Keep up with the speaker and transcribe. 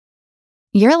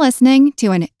You're listening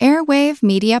to an Airwave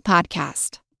Media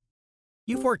Podcast.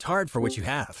 You've worked hard for what you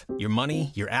have. Your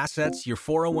money, your assets, your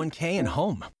 401k, and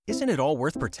home. Isn't it all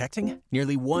worth protecting?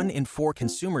 Nearly 1 in 4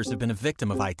 consumers have been a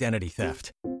victim of identity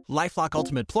theft. LifeLock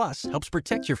Ultimate Plus helps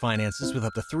protect your finances with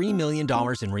up to $3 million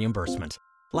in reimbursement.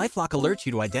 LifeLock alerts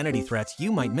you to identity threats you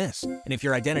might miss. And if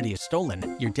your identity is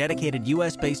stolen, your dedicated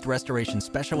U.S.-based restoration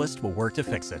specialist will work to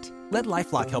fix it. Let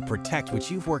LifeLock help protect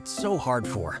what you've worked so hard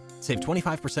for. Save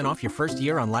 25% off your first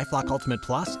year on LifeLock Ultimate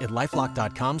Plus at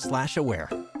LifeLock.com/aware.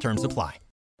 Terms apply.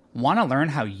 Want to learn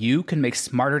how you can make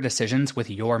smarter decisions with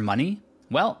your money?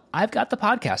 Well, I've got the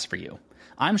podcast for you.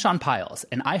 I'm Sean Piles,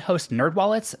 and I host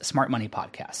NerdWallet's Smart Money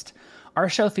Podcast. Our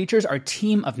show features our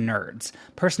team of nerds,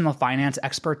 personal finance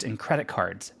experts in credit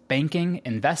cards, banking,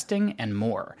 investing, and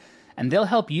more. And they'll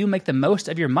help you make the most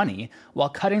of your money while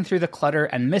cutting through the clutter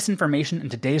and misinformation in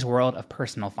today's world of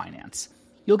personal finance.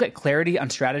 You'll get clarity on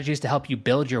strategies to help you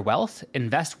build your wealth,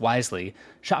 invest wisely,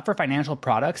 shop for financial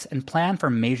products, and plan for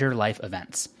major life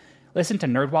events. Listen to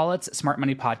NerdWallet's Smart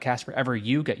Money Podcast wherever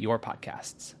you get your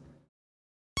podcasts.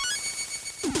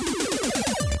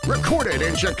 Recorded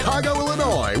in Chicago,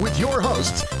 Illinois, with your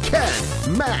hosts, Ken,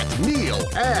 Matt, Neil,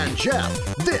 and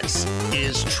Jeff. This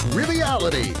is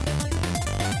Triviality.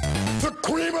 The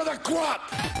cream of the crop!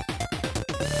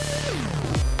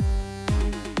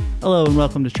 Hello and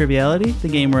welcome to Triviality, the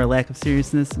game where a lack of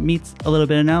seriousness meets a little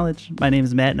bit of knowledge. My name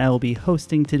is Matt and I will be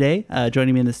hosting today.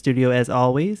 Joining me in the studio as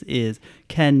always is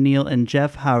Ken, Neil, and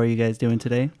Jeff. How are you guys doing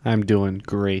today? I'm doing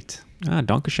great.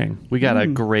 Dankeschön. We got a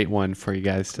great one for you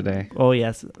guys today. Oh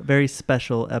yes, very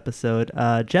special episode.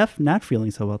 Jeff, not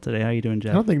feeling so well today. How are you doing,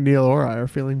 Jeff? I don't think Neil or I are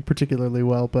feeling particularly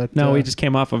well, but no, we just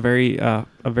came off a very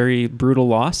brutal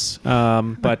loss.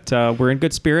 But we're in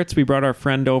good spirits. We brought our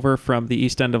friend over from the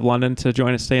East End of London to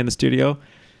join us today in the studio.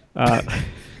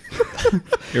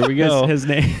 Here we go. His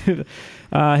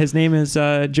name is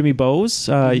Jimmy Bowes.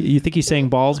 You think he's saying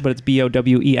balls, but it's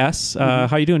Bowes.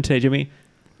 How you doing today, Jimmy?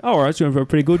 Oh, I was doing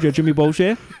pretty good. You're Jimmy Bowes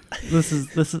here. This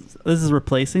is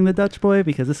replacing the Dutch boy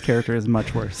because this character is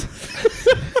much worse.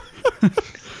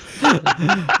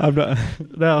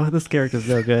 No, this character's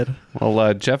no good.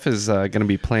 Well, Jeff is going to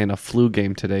be playing a flu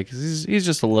game today because he's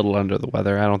just a little under the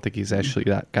weather. I don't think he's actually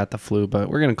got the flu, but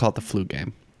we're going to call it the flu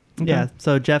game. Okay. Yeah,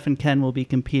 so Jeff and Ken will be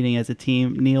competing as a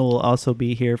team. Neil will also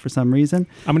be here for some reason.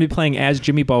 I'm going to be playing as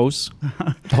Jimmy Bowes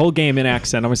the whole game in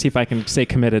accent. I'm going to see if I can stay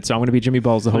committed. So I'm going to be Jimmy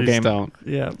Bowes the whole game. Don't.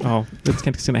 Yeah. Oh, it's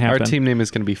going to happen. Our team name is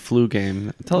going to be Flu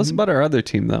Game. Tell us about our other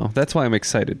team, though. That's why I'm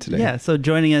excited today. Yeah, so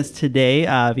joining us today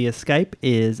via Skype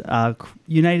is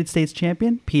United States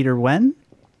champion Peter Wen.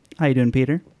 How you doing,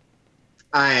 Peter?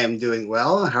 I am doing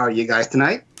well. How are you guys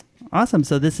tonight? Awesome.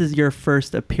 So this is your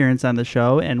first appearance on the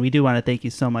show, and we do want to thank you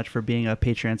so much for being a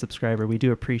Patreon subscriber. We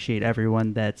do appreciate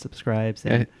everyone that subscribes.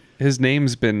 And his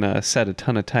name's been said a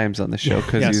ton of times on the show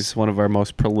because he's one of our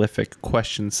most prolific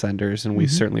question senders, and we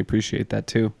certainly appreciate that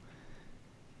too.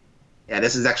 Yeah,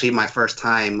 this is actually my first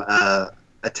time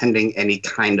attending any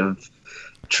kind of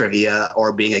trivia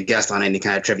or being a guest on any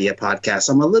kind of trivia podcast.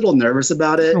 So I'm a little nervous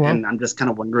about it, and I'm just kind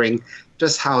of wondering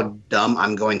just how dumb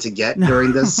I'm going to get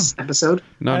during this episode.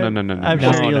 No. I'm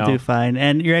sure you'll do fine.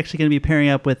 And you're actually going to be pairing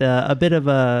up with a bit of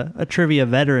a trivia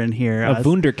veteran here. A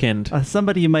wunderkind.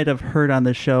 Somebody you might have heard on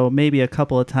the show maybe a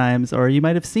couple of times, or you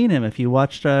might have seen him if you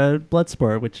watched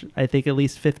Bloodsport, which I think at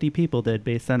least 50 people did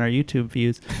based on our YouTube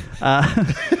views.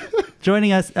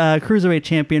 Joining us, Cruiserweight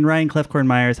champion Ryan Clefcorn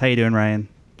Myers. How you doing, Ryan?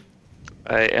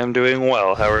 I am doing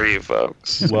well. How are you,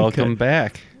 folks? Welcome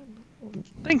back.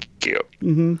 Thank you.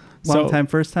 Mm-hmm. Long time,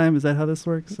 first time. Is that how this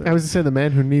works? I was to say the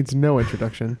man who needs no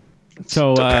introduction.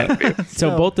 So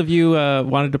both of you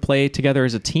wanted to play together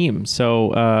as a team.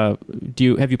 So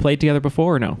have you played together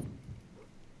before or no?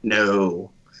 No,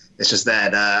 it's just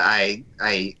that I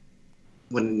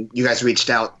when you guys reached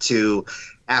out to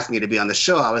ask me to be on the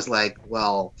show, I was like,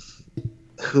 well,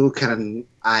 who can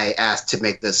I ask to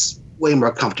make this way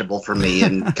more comfortable for me?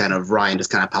 And kind of Ryan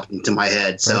just kind of popped into my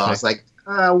head. So I was like,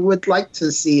 I would like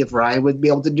to see if Ryan would be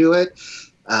able to do it.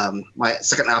 My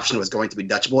second option was going to be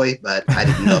Dutch Boy, but I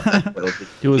didn't know if that would be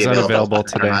He was unavailable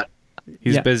today.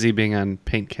 He's Yeah. busy being on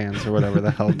paint cans or whatever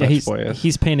the hell Dutch Boy is.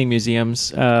 He's painting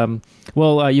museums.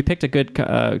 You picked a good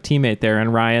teammate there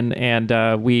in Ryan,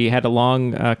 and we had a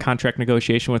long contract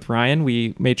negotiation with Ryan.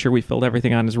 We made sure we filled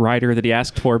everything on his rider that he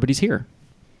asked for, but he's here.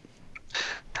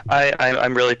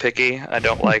 I'm really picky. I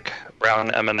don't like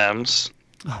brown M&Ms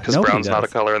because brown's not a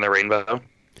color in the rainbow.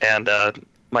 And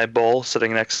my bowl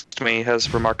sitting next to me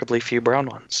has remarkably few brown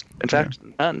ones. In fact,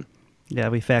 none. Yeah,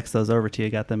 we faxed those over to you.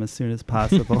 Got them as soon as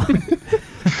possible.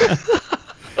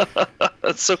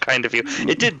 That's so kind of you.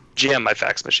 It did jam my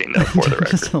fax machine, though, for the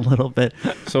record. Just a little bit.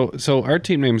 So our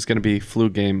team name is going to be Flu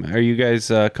Game. Are you guys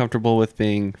comfortable with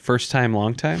being first time,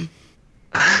 long time?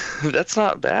 That's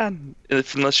not bad.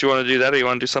 Unless you want to do that or you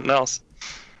want to do something else.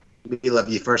 We love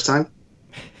you first time.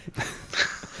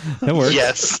 That works.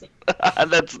 Yes.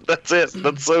 That's it.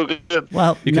 That's so good.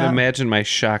 Well, You can imagine my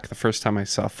shock the first time I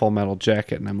saw Full Metal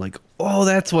Jacket, and I'm like, oh,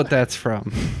 that's what that's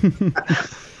from.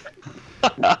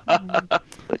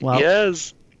 Well,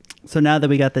 Yes. so now that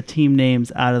we got the team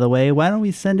names out of the way, why don't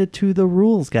we send it to the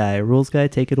rules guy? Rules guy,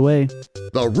 take it away.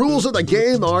 The rules of the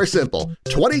game are simple.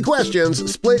 20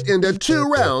 questions split into 2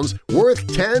 rounds worth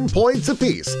 10 points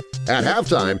apiece. At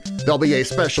halftime, there'll be a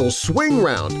special swing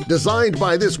round designed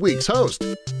by this week's host.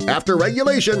 After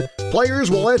regulation, players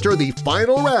will enter the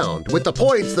final round with the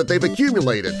points that they've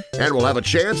accumulated and will have a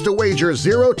chance to wager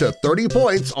 0 to 30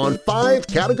 points on 5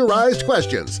 categorized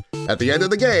questions. At the end of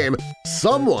the game,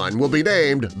 someone will be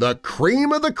named the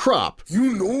cream of the crop.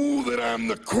 You know that I'm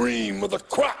the cream of the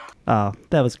crop. Oh,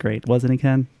 that was great, wasn't it,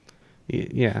 Ken?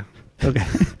 Yeah. Okay.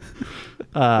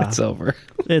 It's over.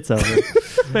 It's over.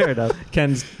 Fair enough.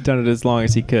 Ken's done it as long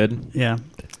as he could. Yeah.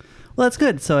 Well, that's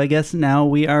good. So I guess now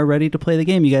we are ready to play the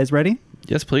game. You guys ready?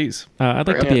 Yes, please. I'd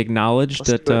like to be acknowledged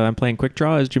that I'm playing Quick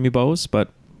Draw as Jimmy Bowes, but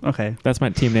Okay. that's my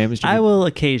team name. Is Jimmy. I will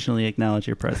occasionally acknowledge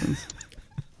your presence.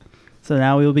 So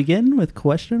now we will begin with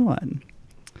question 1.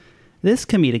 This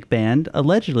comedic band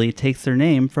allegedly takes their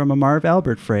name from a Marv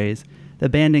Albert phrase. The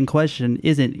band in question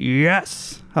isn't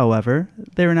yes. However,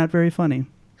 they were not very funny.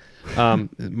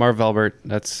 Marv Albert,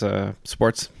 that's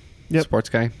sports. Yep. Sports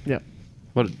guy. Yep.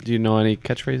 What do you know? Any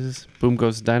catchphrases? Boom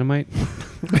goes the dynamite.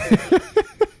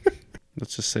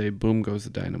 Let's just say boom goes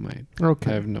the dynamite.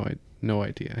 Okay. I have no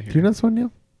idea here. Do you know this one,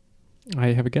 Neil? I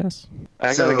have a guess.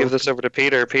 I gotta give this over to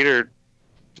Peter. Peter,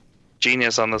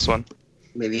 genius on this one.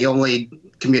 Maybe the only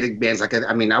comedic bands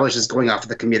I was just going off of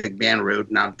the comedic band route,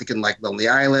 and I'm thinking like Lonely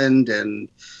Island and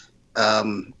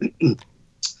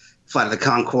Flight of the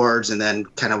Conchords, and then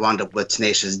kind of wound up with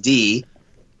Tenacious D.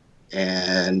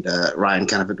 And Ryan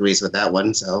kind of agrees with that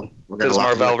one, so we're going to Because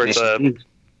lock Marv in with Albert's Tenacious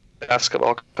a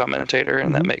basketball commentator,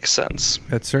 and that makes sense.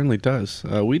 That certainly does.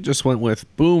 We just went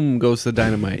with boom goes the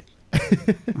dynamite.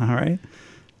 All right.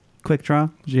 Quick Draw,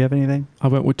 did you have anything? I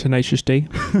went with Tenacious D.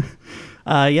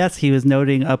 Yes, he was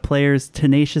noting a player's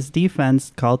tenacious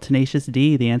defense called Tenacious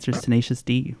D. The answer is Tenacious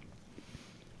D.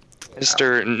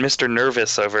 Mr.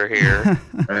 Nervous over here.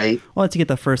 right? Well, once you get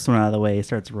the first one out of the way, he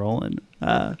starts rolling.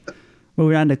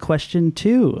 Moving on to question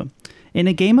 2. In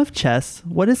a game of chess,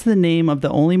 what is the name of the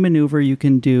only maneuver you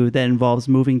can do that involves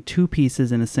moving 2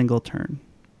 pieces in a single turn?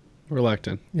 We're locked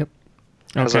in. Yep.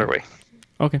 As are we.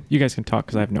 Okay, you guys can talk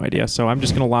because I have no idea. So I'm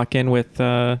just going to lock in with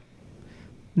no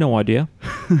idea.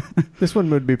 This one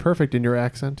would be perfect in your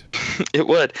accent. It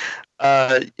would.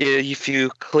 If you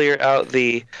clear out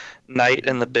the knight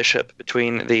and the bishop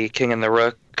between the king and the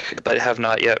rook, but have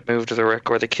not yet moved the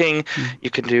rook or the king, you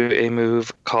can do a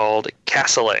move called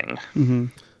castling. Mm-hmm.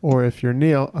 Or if you're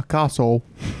Neil, a castle.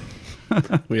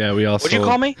 Yeah, we also. What'd you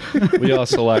call me? We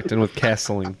also locked in with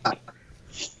castling.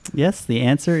 Yes, the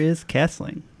answer is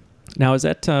castling. Now, is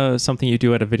that something you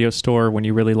do at a video store when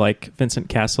you really like Vincent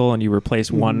Castle and you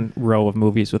replace one row of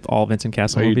movies with all Vincent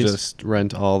Castle Or movies? you just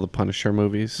rent all the Punisher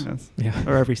movies. Yes. Yeah.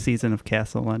 Or every season of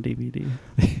Castle on DVD.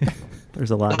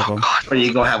 There's a lot of them. Or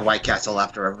you go have White Castle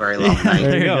after a very long night.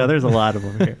 There you go. There's a lot of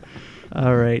them here.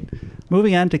 All right.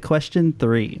 Moving on to question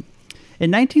 3. In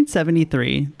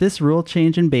 1973, this rule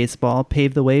change in baseball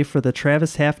paved the way for the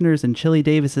Travis Hafners and Chili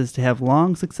Davises to have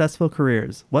long, successful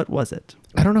careers. What was it?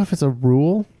 I don't know if it's a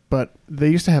rule, but they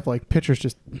used to have like pitchers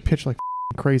just pitch like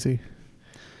crazy.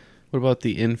 What about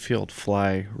the infield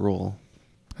fly rule?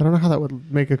 I don't know how that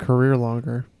would make a career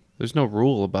longer. There's no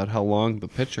rule about how long the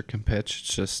pitcher can pitch.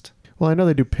 It's just... Well, I know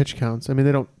they do pitch counts. I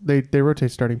mean, they rotate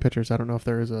starting pitchers. I don't know if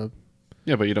there is a...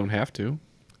 Yeah, but you don't have to.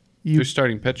 Your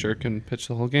starting pitcher can pitch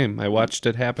the whole game. I watched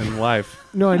it happen live.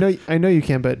 No, I know you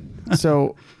can, but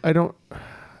so I don't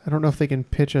know if they can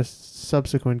pitch a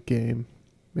subsequent game.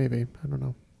 Maybe. I don't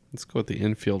know. Let's go with the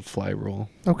infield fly rule.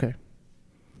 Okay.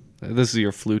 This is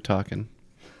your flu talking.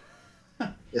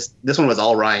 This one was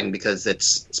all Ryan because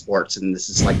it's sports, and this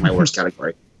is like my worst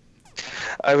category.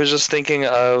 I was just thinking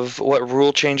of what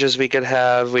rule changes we could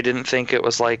have. We didn't think it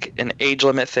was like an age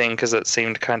limit thing because it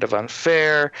seemed kind of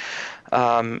unfair.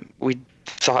 We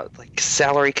thought like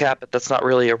salary cap, but that's not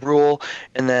really a rule.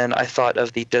 And then I thought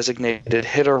of the designated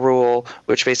hitter rule,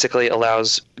 which basically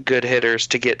allows good hitters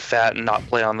to get fat and not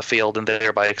play on the field and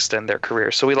thereby extend their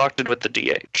career. So we locked in with the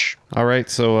DH. All right.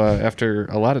 So after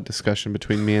a lot of discussion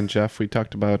between me and Jeff, we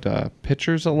talked about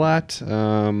pitchers a lot,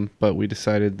 but we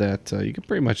decided that you can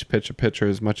pretty much pitch a pitcher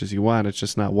as much as you want. It's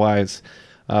just not wise.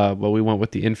 But we went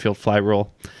with the infield fly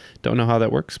rule. Don't know how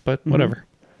that works, but whatever.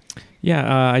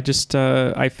 Yeah,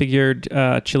 I figured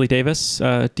Chili Davis,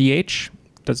 DH,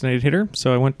 designated hitter,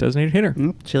 so I went designated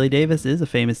hitter. Chili Davis is a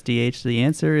famous DH. So the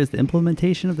answer is the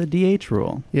implementation of the DH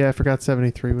rule. Yeah, I forgot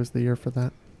 73 was the year for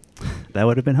that. That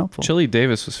would have been helpful. Chili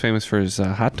Davis was famous for his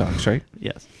hot dogs, right?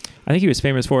 Yes. I think he was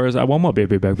famous for his, I want more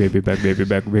baby back, baby back, baby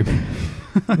back, baby.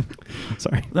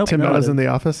 Sorry. Nope, Tim Meadows in The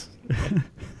Office.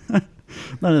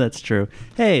 None of that's true.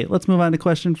 Hey, let's move on to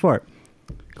question 4.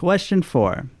 Question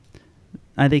 4.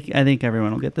 I think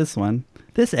everyone will get this one.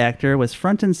 This actor was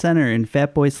front and center in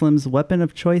Fatboy Slim's Weapon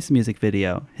of Choice music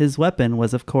video. His weapon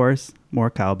was, of course,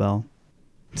 more cowbell.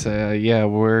 Yeah,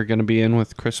 we're going to be in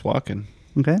with Chris Walken.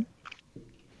 Okay.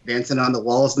 Dancing on the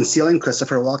walls and ceiling,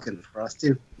 Christopher Walken for us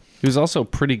too. He was also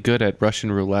pretty good at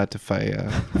Russian roulette, if I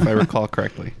recall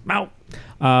correctly. Ow.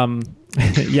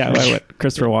 Yeah, I went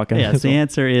Christopher Walken. Yes, the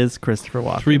answer is Christopher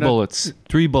Walken. 3 bullets.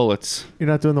 3 bullets. You're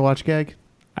not doing the watch gag?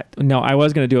 No, I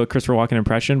was going to do a Christopher Walken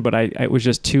impression, but it was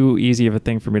just too easy of a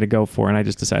thing for me to go for, and I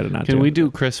just decided not to. Can we do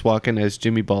Chris Walken as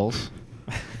Jimmy Balls?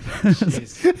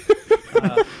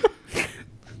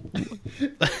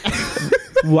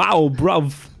 Wow,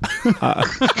 bruv.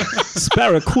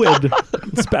 Spare a quid.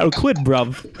 Spare a quid,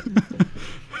 bruv.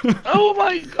 Oh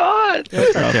my God.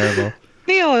 That's not terrible.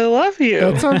 Neil, I love you.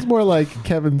 That sounds more like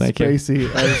Kevin Thank you.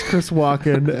 Spacey as Chris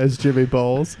Walken as Jimmy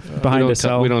Bowles. Behind a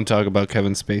cell. We don't talk about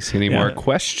Kevin Spacey anymore. Yeah.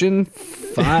 Question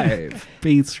 5.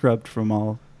 Being scrubbed from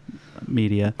all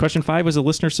media. Question 5 was a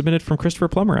listener submitted from Christopher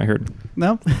Plummer, I heard.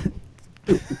 No.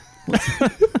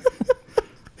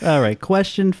 All right,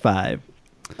 question 5.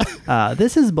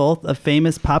 This is both a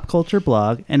famous pop culture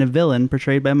blog and a villain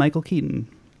portrayed by Michael Keaton.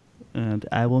 And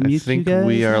I will mute you guys. I think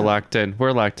we are locked in.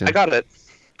 We're locked in. I got it.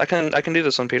 I can do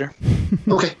this one, Peter.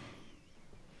 Okay.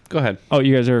 Go ahead. Oh,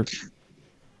 you guys are...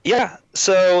 Yeah.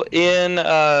 So in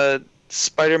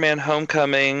Spider-Man: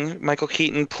 Homecoming, Michael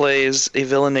Keaton plays a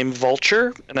villain named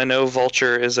Vulture, and I know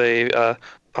Vulture is a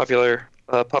popular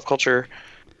pop culture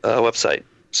website.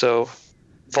 So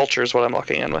Vulture is what I'm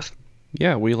locking in with.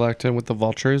 Yeah, we locked in with the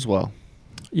Vulture as well.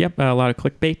 Yep, a lot of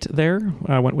clickbait there.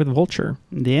 I went with Vulture.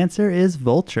 The answer is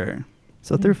Vulture.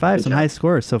 So through 5, some high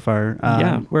scores so far.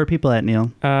 Yeah. Where are people at,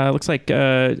 Neil? Looks like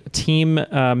Team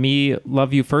Me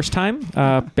Love You First Time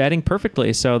batting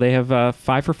perfectly. So they have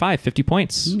 5 for 5, 50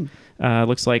 points.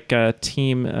 Looks like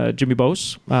Team Jimmy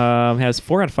Bose has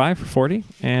 4 out of 5 for 40.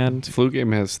 And Flu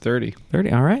Game has 30.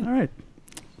 30, all right. All right.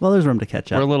 Well, there's room to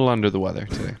catch up. We're a little under the weather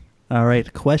today. All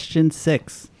right, question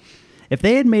 6. If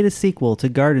they had made a sequel to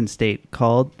Garden State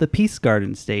called The Peace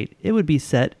Garden State, it would be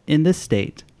set in this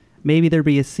state. Maybe there'd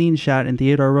be a scene shot in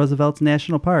Theodore Roosevelt's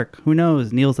National Park. Who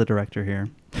knows? Neil's the director here.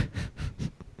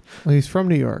 Well, he's from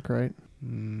New York, right?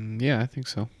 Yeah, I think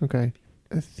so. Okay.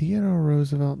 Theodore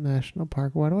Roosevelt National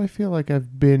Park. Why do I feel like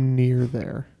I've been near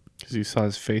there? Because you saw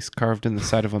his face carved in the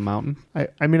side of a mountain.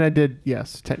 I mean, I did,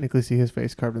 yes, technically see his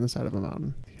face carved in the side of a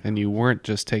mountain. And you weren't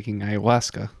just taking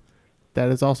ayahuasca. That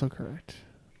is also correct.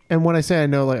 And when I say I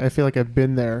know, like I feel like I've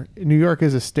been there. New York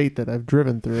is a state that I've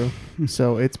driven through,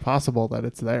 so it's possible that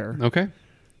it's there. Okay.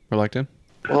 We're locked in.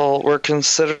 Well, we're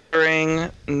considering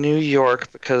New York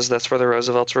because that's where the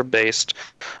Roosevelts were based.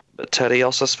 But Teddy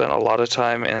also spent a lot of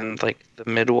time in like the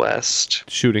Midwest.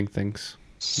 Shooting things.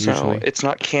 So Usually. it's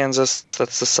not Kansas,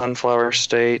 that's the Sunflower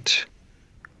State.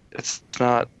 It's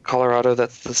not Colorado,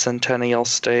 that's the Centennial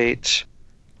State.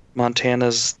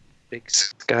 Montana's Big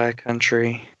Sky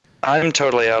Country. I'm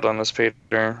totally out on this,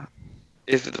 Peter.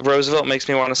 If Roosevelt makes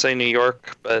me want to say New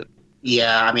York, but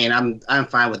Yeah, I mean, I'm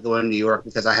fine with going to New York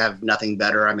because I have nothing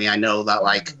better. I mean, I know that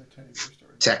like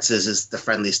Texas is the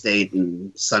friendly state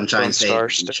and Sunshine Lone Star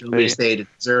State, and State. Chili State, and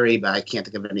Missouri, but I can't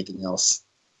think of anything else.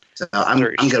 So I'm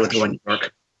good with going to New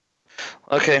York.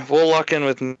 okay, we'll lock in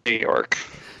with New York.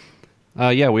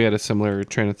 Yeah, we had a similar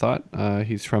train of thought.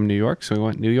 He's from New York, so we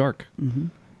went New York. Mm-hmm.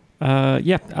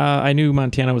 I knew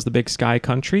Montana was the Big Sky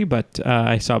Country, but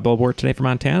I saw a billboard today for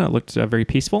Montana. It looked very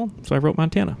peaceful, so I wrote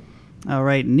Montana. All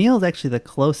right, Neil's actually the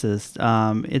closest.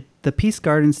 The Peace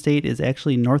Garden State is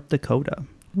actually North Dakota,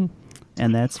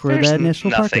 and that's where There's that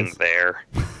national park nothing is. there.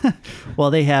 Well,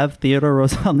 they have Theodore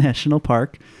Roosevelt National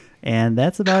Park, and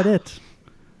that's about it.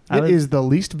 It is the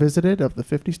least visited of the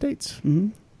 50 states. Mm-hmm.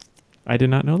 I did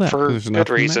not know that. For There's good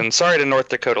nothing reason. there. Sorry to North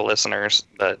Dakota listeners,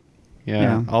 but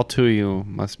Yeah, all 2 of you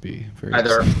must be very Are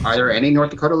there any North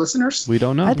Dakota listeners? We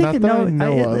don't know. I think Not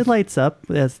it lights up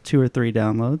as 2 or 3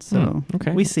 downloads. So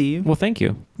okay. we see you. Well, thank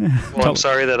you. Well, I'm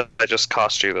sorry that I just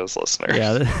cost you those listeners.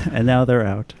 Yeah, and now they're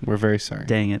out. We're very sorry.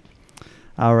 Dang it.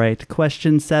 All right,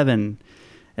 question 7.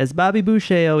 As Bobby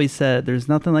Boucher always said, there's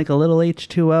nothing like a little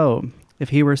H2O. If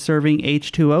he were serving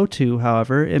H2O2,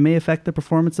 however, it may affect the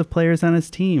performance of players on his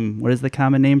team. What is the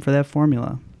common name for that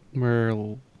formula?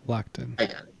 We're locked in. I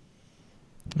got it.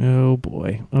 Oh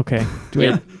boy. Okay.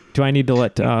 Do I need to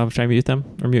let? Should I mute them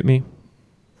or mute me?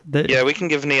 Yeah, we can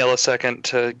give Neil a second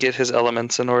to get his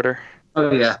elements in order.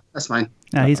 Oh yeah, that's fine.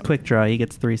 He's quick draw. He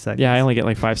gets 3 seconds. Yeah, I only get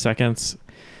like 5 seconds.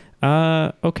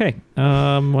 Okay.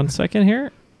 1 second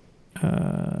here.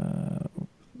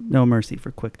 No mercy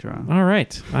for quick draw. All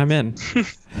right, I'm in.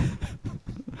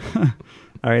 All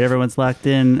right, everyone's locked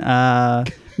in.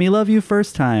 Me love you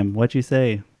first time. What'd you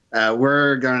say?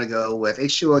 We're gonna go with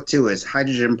H2O2 as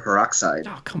hydrogen peroxide.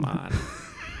 Oh, come on.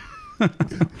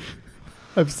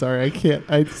 I'm sorry, I can't.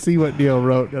 I see what Neil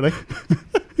wrote, and I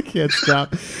can't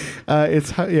stop.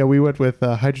 We went with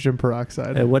hydrogen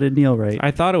peroxide. What did Neil write?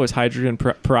 I thought it was hydrogen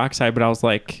peroxide, but I was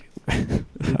like,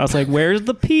 where's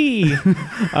the P?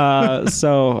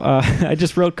 So I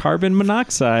just wrote carbon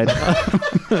monoxide.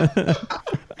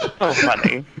 Oh,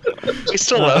 honey. We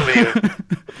still love you.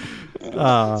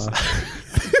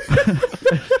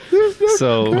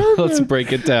 So let's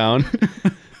break it down.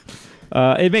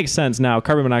 It makes sense now.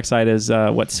 Carbon monoxide is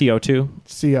what? CO2?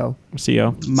 CO.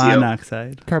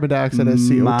 Monoxide. Carbon dioxide is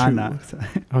CO2.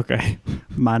 Monoxide. Okay.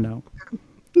 Mono.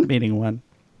 Meaning one.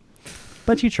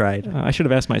 But you tried. I should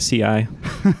have asked my CI.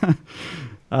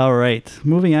 All right.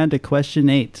 Moving on to question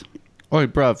 8. Oi,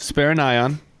 bruv, spare an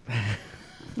ion.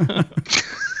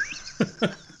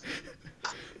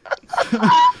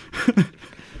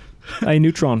 A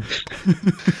neutron.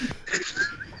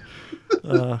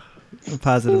 I'm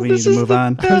positive we need to move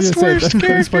on. I was going to say,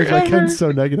 that's why Ken's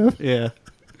so negative. Yeah.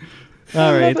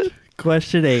 All right.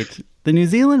 Question 8. The New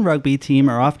Zealand rugby team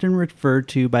are often referred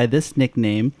to by this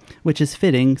nickname, which is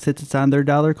fitting since it's on their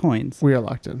dollar coins. We are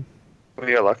locked in.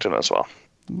 We are locked in as well.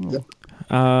 Throwing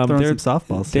some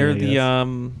softballs. They're here,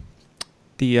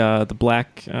 the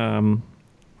black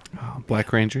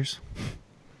Black Rangers.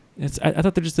 I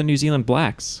thought they're just the New Zealand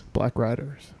Blacks. Black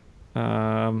Riders.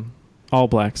 All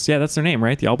Blacks. Yeah, that's their name,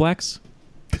 right? The All Blacks?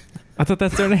 I thought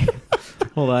that's their name.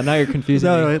 Hold on, now you're confusing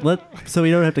me. So we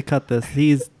don't have to cut this.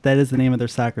 That is the name of their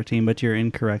soccer team, but you're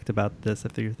incorrect about this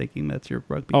if you're thinking that's your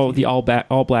rugby team. The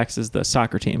All Blacks is the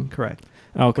soccer team. Correct.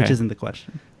 Okay. Which isn't the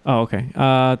question. Oh, okay.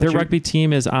 Their rugby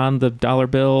team is on the dollar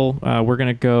bill. We're going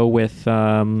to go with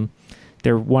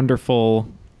their wonderful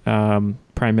Prime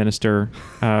Minister,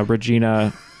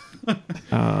 Regina.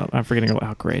 I'm forgetting.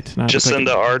 Oh, great.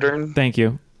 Jacinda Ardern. Thank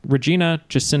you. Regina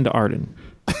Jacinda Ardern.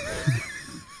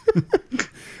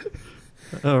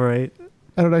 All right.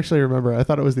 I don't actually remember. I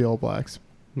thought it was the All Blacks.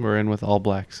 We're in with All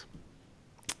Blacks.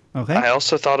 Okay. I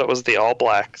also thought it was the All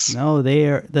Blacks. No,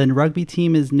 the rugby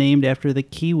team is named after the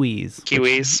Kiwis.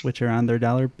 Kiwis. Which are on their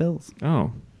dollar bills.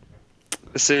 Oh.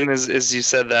 As soon as you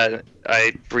said that,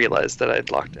 I realized that I'd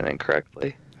locked in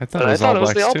incorrectly. I thought it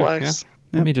was the All too, Blacks.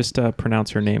 yeah. Let me just pronounce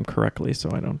her name correctly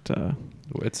so I don't...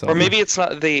 Or maybe it's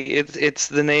not it's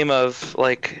the name of,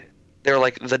 like, they're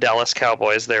like the Dallas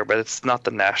Cowboys there, but it's not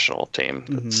the national team.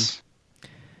 That's,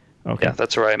 Okay. Yeah,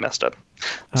 that's where I messed up.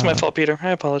 It's my fault, Peter. I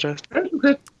apologize.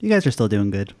 You guys are still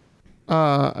doing good.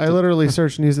 I literally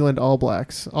searched New Zealand All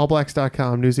Blacks.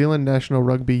 Allblacks.com, New Zealand National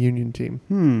Rugby Union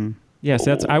Team. Yes,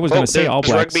 I was going to say All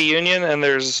There's Blacks. Rugby Union, and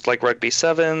there's, like, Rugby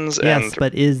Sevens. Yes, and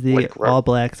but is the like, All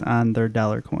Blacks on their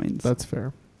dollar coins? That's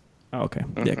fair. Oh, okay.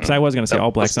 Yeah, because I was going to say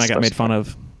All Blacks, and I got made fun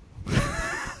of.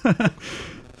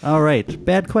 All right.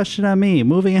 Bad question on me.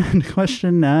 Moving on to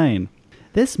question 9.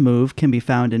 This move can be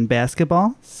found in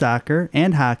basketball, soccer,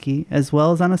 and hockey, as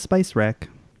well as on a spice rack.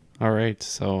 All right,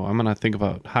 so I'm gonna think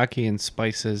about hockey and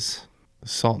spices, the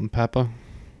salt and pepper,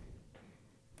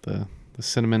 the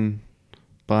cinnamon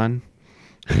bun.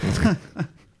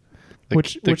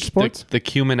 Which sports? The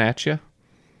cumin at ya.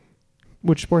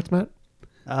 Which sports, Matt?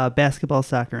 Basketball,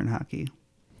 soccer, and hockey.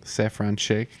 Saffron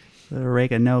shake.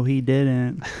 Reka, no, he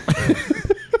didn't.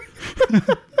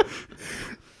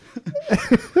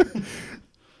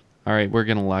 All right, we're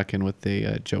gonna lock in with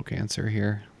the joke answer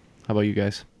here. How about you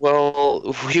guys?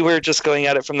 Well, we were just going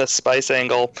at it from the spice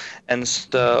angle, and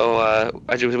so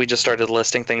we just started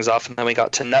listing things off, and then we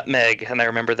got to nutmeg, and I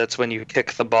remember that's when you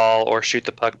kick the ball or shoot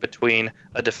the puck between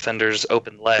a defender's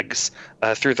open legs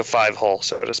through the 5-hole,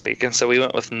 so to speak, and so we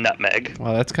went with nutmeg.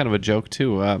 Well, that's kind of a joke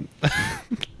too.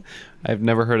 I've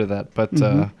never heard of that, but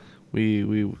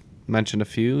we mentioned a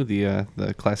few,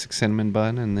 the classic cinnamon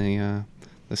bun and the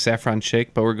saffron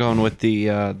shake, but we're going with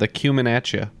the cumin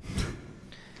atcha.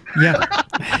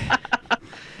 Yeah.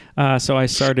 So I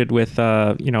started with,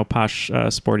 posh,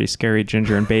 sporty, scary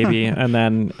ginger and baby, and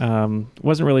then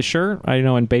wasn't really sure. I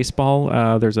know in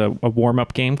baseball there's a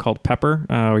warm-up game called pepper,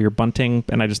 where you're bunting,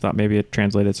 and I just thought maybe it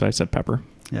translated, so I said pepper.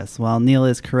 Yes, well, Neil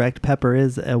is correct. Pepper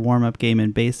is a warm-up game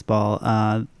in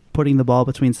baseball. Putting the ball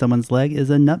between someone's leg is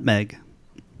a nutmeg.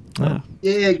 Ah.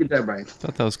 Yeah, good job, Brian. I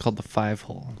thought that was called the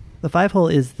 5-hole. The 5-hole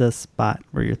is the spot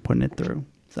where you're putting it through.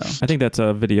 So I think that's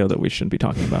a video that we shouldn't be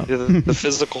talking about. The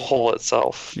physical hole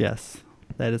itself. yes,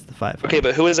 that is the 5-hole. Okay,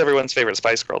 but who is everyone's favorite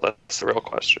Spice Girl? That's the real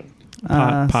question.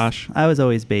 Posh. I was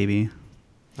always baby.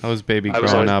 I was baby I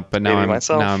was growing always up, but now baby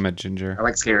myself. I'm a ginger. I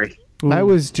like scary. I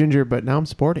was ginger, but now I'm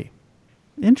sporty.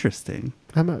 Interesting.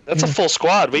 That's a full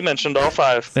squad. We mentioned all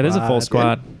 5. That is a full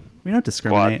squad. We don't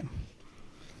discriminate.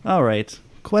 All right.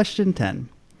 Question 10.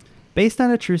 Based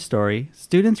on a true story,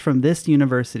 students from this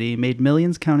university made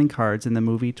millions counting cards in the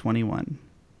movie 21.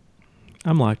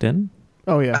 I'm locked in.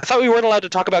 Oh, yeah. I thought we weren't allowed to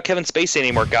talk about Kevin Spacey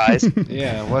anymore, guys.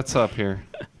 Yeah, what's up here?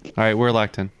 All right, we're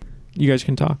locked in. You guys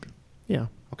can talk. Yeah.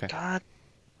 Okay. God,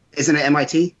 Isn't it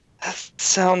MIT? that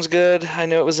sounds good. I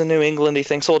know it was a New England-y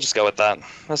thing, so we'll just go with that.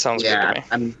 That sounds good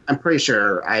to me. I'm pretty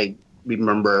sure I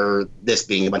remember this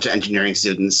being a bunch of engineering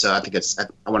students, so I think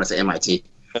I want to say MIT.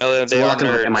 Well, So they we're are locking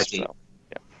with nerds, MIT. so.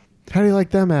 How do you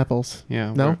like them apples?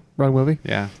 Yeah. No? Wrong movie?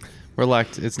 Yeah. We're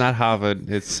locked. It's not Harvard.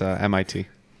 It's MIT.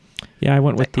 Yeah, I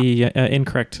went with the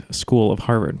incorrect school of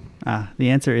Harvard. The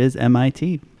answer is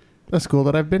MIT. A school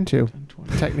that I've been to,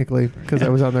 technically, because I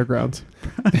was on their grounds.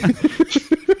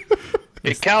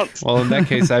 It counts. Well, in that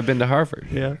case, I've been to Harvard.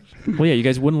 Yeah. Well, yeah, you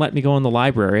guys wouldn't let me go in the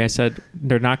library. I said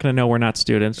they're not going to know we're not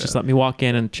students. Just let me walk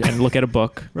in and look at a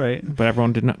book. Right. But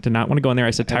everyone did not want to go in there.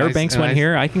 I said Tyra Banks and went I-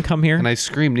 here. I can come here. And I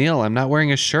screamed, Neil, I'm not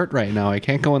wearing a shirt right now. I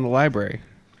can't go in the library.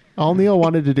 All Neil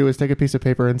wanted to do was take a piece of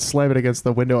paper and slam it against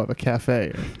the window of a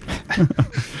cafe.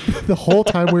 The whole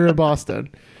time we were in Boston.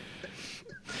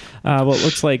 Well, it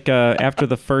looks like after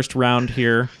the first round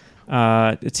here,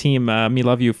 team Me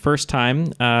Love You first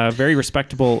time, very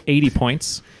respectable 80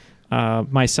 points.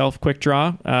 Myself, quick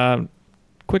drawing a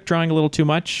little too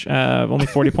much, only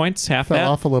 40 points, half Fell that.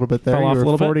 off a little bit there. Fell You off a were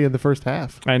little 40 in the first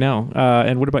half. I know.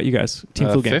 And what about you guys? Team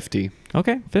Flu Game. 50.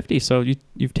 Okay, 50. So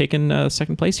you've taken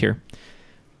second place here.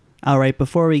 All right.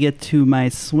 Before we get to my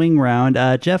swing round,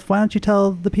 Jeff, why don't you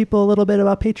tell the people a little bit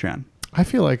about Patreon? I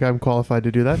feel like I'm qualified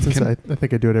to do that since I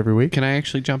think I do it every week. Can I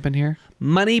actually jump in here?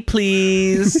 Money,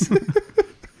 please.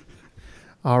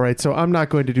 All right, so I'm not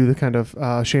going to do the kind of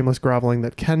shameless groveling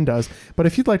that Ken does, but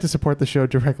if you'd like to support the show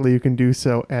directly, you can do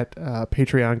so at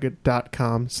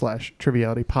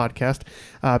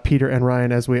patreon.com/trivialitypodcast. Peter and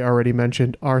Ryan, as we already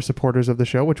mentioned, are supporters of the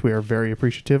show, which we are very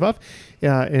appreciative of.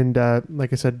 And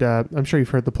like I said, I'm sure you've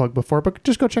heard the plug before, but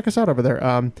just go check us out over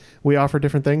there. We offer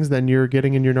different things than you're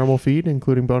getting in your normal feed,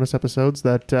 including bonus episodes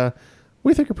that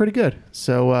we think are pretty good.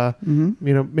 So,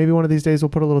 maybe one of these days we'll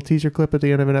put a little teaser clip at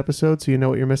the end of an episode so you know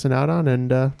what you're missing out on,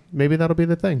 and maybe that'll be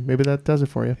the thing. Maybe that does it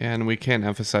for you. And we can't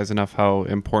emphasize enough how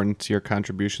important your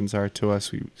contributions are to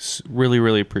us. We really,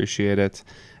 really appreciate it.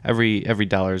 Every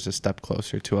dollar is a step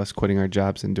closer to us quitting our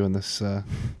jobs and doing this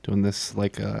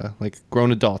like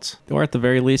grown adults. Or at the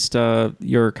very least,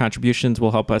 your contributions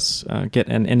will help us get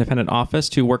an independent office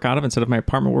to work out of instead of my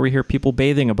apartment where we hear people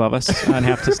bathing above us and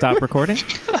have to stop recording.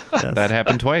 Yes. That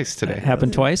happened twice today.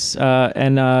 Happened twice.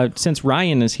 And since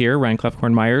Ryan is here, Ryan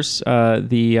Clefcorn Myers,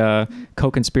 the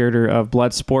co-conspirator of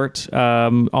Bloodsport,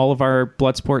 all of our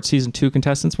Bloodsport Season 2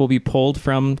 contestants will be pulled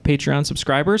from Patreon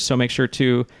subscribers, so make sure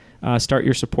to start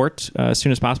your support as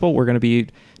soon as possible. We're going to be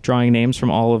drawing names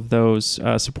from all of those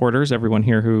supporters, everyone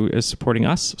here who is supporting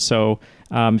us. So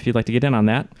if you'd like to get in on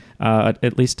that,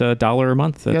 at least $1 a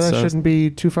month. That shouldn't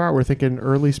be too far. We're thinking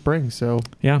early spring. So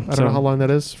yeah, I don't know how long that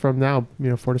is from now.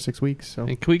 4 to 6 weeks. So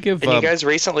and can we give? And you guys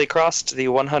recently crossed the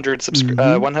 100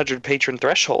 100 patron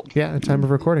threshold. Yeah, at time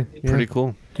of recording. Yeah. Pretty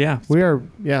cool. Yeah, we are.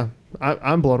 Yeah,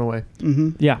 I'm blown away. Mm-hmm.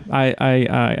 Yeah,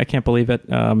 I can't believe it.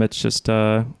 It's just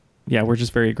we're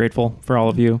just very grateful for all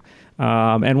of you.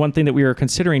 And one thing that we are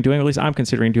considering doing, or at least I'm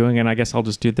considering doing, and I guess I'll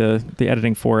just do the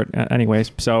editing for it anyways.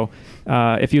 So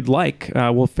if you'd like,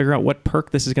 we'll figure out what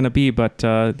perk this is going to be, but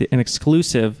an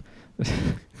exclusive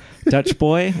Dutch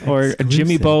Boy or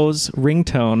Jimmy Bo's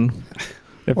ringtone,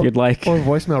 if you'd like. Or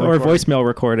voicemail or recording. Voicemail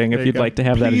recording, if you'd like to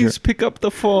have that. Please pick up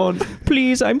the phone.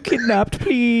 Please, I'm kidnapped,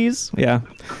 please. Yeah.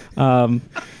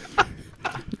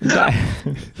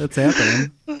 That's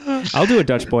happening. I'll do a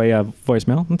Dutch Boy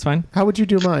voicemail. That's fine. How would you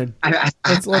do mine? I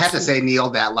have to say,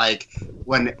 Neil, that like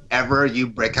whenever you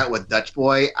break out with Dutch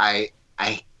Boy, I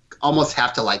almost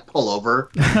have to like pull over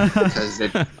because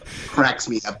it cracks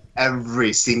me up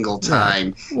every single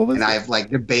time. And I've like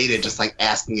debated just like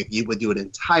asking if you would do an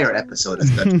entire episode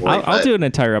of Dutch Boy. I'll do an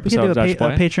entire We can episode do of a Dutch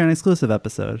Boy. Patreon exclusive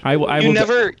episode.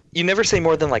 You never say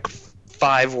more than like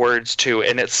 5 words too,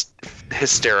 and it's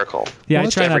hysterical. Yeah, I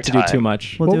try not to do too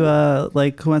much. We'll do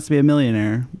like Who Wants to Be a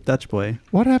Millionaire, Dutch Boy.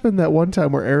 What happened that one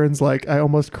time where Aaron's like, I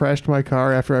almost crashed my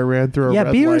car after I ran through a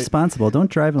red be light? responsible. Don't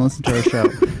drive and listen to our show.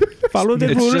 Follow the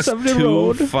It's rules just of the too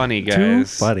road. funny, guys. Too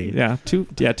funny. Yeah, too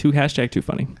hashtag too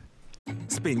funny.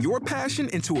 Spin your passion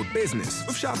into a business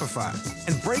with Shopify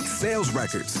and break sales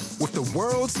records with the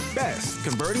world's best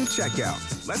converting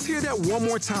checkout. Let's hear that one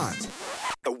more time.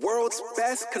 The world's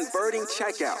best converting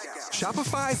checkout.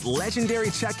 Shopify's legendary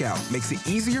checkout makes it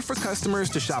easier for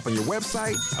customers to shop on your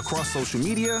website, across social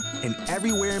media, and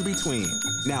everywhere in between.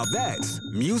 Now that's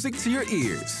music to your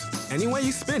ears. Any way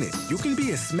you spin it, you can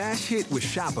be a smash hit with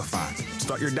Shopify.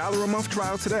 Start your $1 a month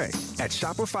trial today at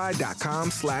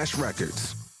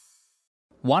shopify.com/records.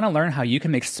 Want to learn how you can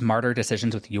make smarter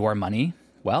decisions with your money?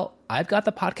 Well, I've got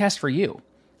the podcast for you.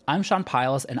 I'm Sean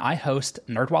Piles, and I host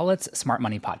NerdWallet's Smart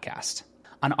Money Podcast.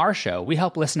 On our show, we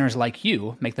help listeners like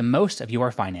you make the most of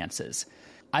your finances.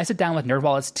 I sit down with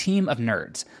NerdWallet's team of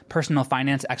nerds, personal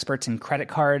finance experts in credit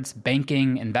cards,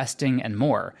 banking, investing, and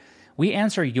more. We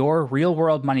answer your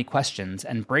real-world money questions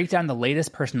and break down the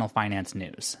latest personal finance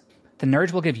news. The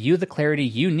nerds will give you the clarity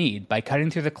you need by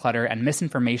cutting through the clutter and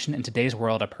misinformation in today's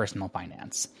world of personal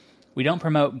finance. We don't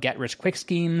promote get-rich-quick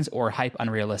schemes or hype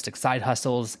unrealistic side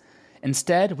hustles.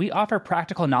 Instead, we offer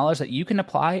practical knowledge that you can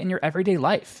apply in your everyday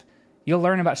life. You'll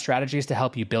learn about strategies to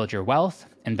help you build your wealth,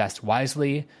 invest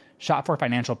wisely, shop for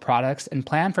financial products, and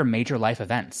plan for major life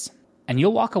events. And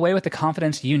you'll walk away with the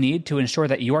confidence you need to ensure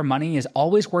that your money is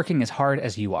always working as hard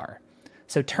as you are.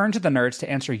 So turn to the nerds to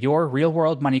answer your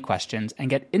real-world money questions and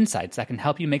get insights that can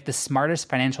help you make the smartest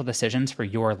financial decisions for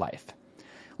your life.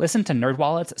 Listen to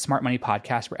NerdWallet's Smart Money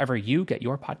Podcast wherever you get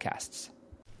your podcasts.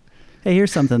 Hey,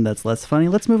 here's something that's less funny.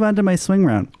 Let's move on to my swing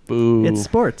round. Boo. It's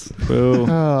sports. Boo.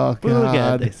 Oh, Boo again,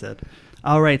 God. they said.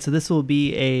 All right, so this will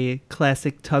be a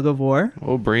classic tug of war.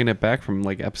 We'll bring it back from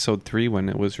like episode 3 when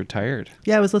it was retired.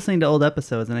 Yeah, I was listening to old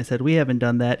episodes, and I said we haven't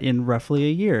done that in roughly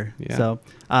a year. Yeah. So,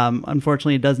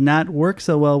 unfortunately, it does not work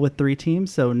so well with 3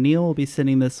 teams, so Neil will be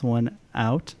sitting this one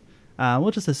out.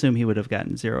 We'll just assume he would have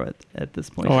gotten 0 at this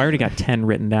point. Oh, I already got 10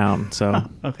 written down, so...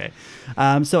 Okay.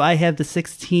 So I have the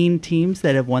 16 teams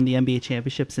that have won the NBA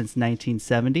championship since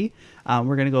 1970.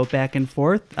 We're going to go back and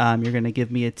forth. You're going to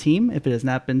give me a team. If it has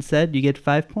not been said, you get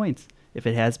 5 points. If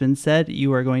it has been said,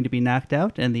 you are going to be knocked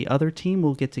out, and the other team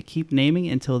will get to keep naming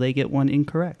until they get one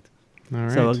incorrect. All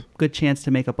right. So a good chance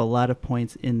to make up a lot of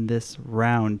points in this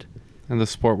round. And the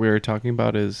sport we were talking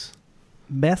about is?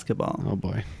 Basketball. Oh,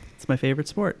 boy. It's my favorite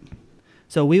sport.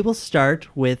 So we will start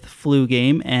with flu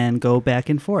game and go back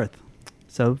and forth.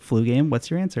 So flu game, what's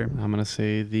your answer? I'm going to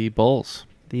say the Bulls.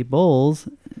 The Bulls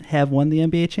have won the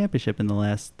NBA championship in the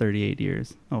last 38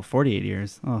 years. Oh, 48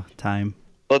 years. Oh, time.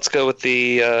 Let's go with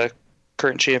the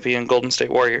current champion, Golden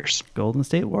State Warriors. Golden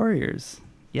State Warriors.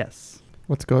 Yes.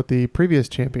 Let's go with the previous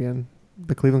champion,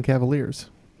 the Cleveland Cavaliers.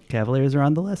 Cavaliers are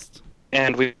on the list.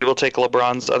 And we will take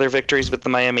LeBron's other victories with the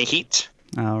Miami Heat.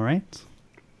 All right.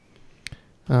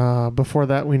 Before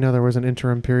that, we know there was an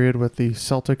interim period with the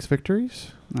Celtics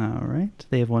victories. All right.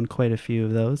 They have won quite a few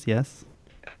of those, yes.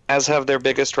 As have their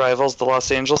biggest rivals, the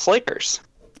Los Angeles Lakers.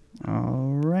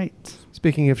 All right.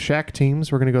 Speaking of Shaq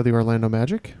teams, we're going to go the Orlando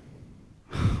Magic.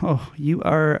 Oh, you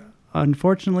are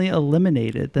unfortunately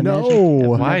eliminated. The No. Magic have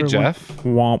Why, never won- Jeff? Womp,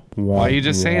 womp, Why are you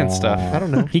just saying stuff? I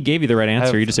don't know. He gave you the right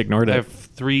answer. You just ignored I it. have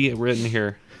 3 written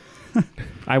here.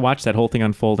 I watched that whole thing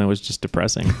unfold, and it was just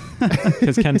depressing.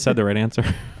 Because Ken said the right answer.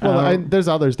 Well, there's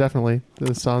others, definitely.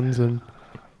 The Suns and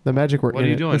the Magic were What in are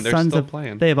you it. doing? The They're Suns still have,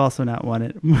 playing. They have also not won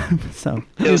it. So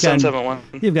Yeah, the Suns haven't won.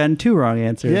 You've gotten 2 wrong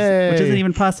answers, Yay. which isn't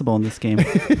even possible in this game.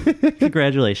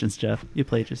 Congratulations, Jeff. You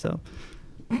played yourself.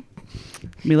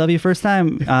 We love you first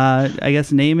time. I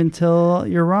guess name until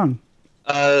you're wrong.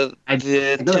 The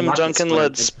Tim Rockets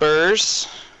Duncan-led played. Spurs.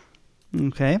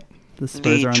 Okay. The Spurs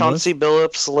The are on Chauncey the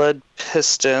list. Billups-led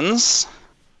Pistons.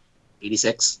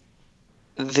 86.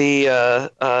 The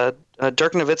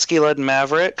Dirk Nowitzki-led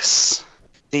Mavericks.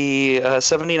 The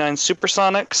 79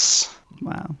 Supersonics.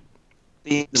 Wow.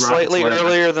 The The slightly Rockets, whatever.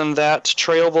 earlier than that,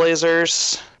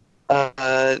 Trailblazers.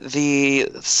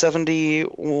 The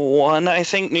 71, I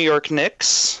think, New York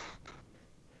Knicks.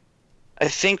 I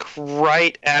think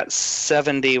right at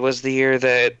 70 was the year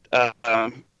that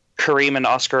Kareem and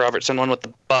Oscar Robertson won with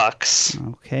the Bucks.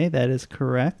 Okay, that is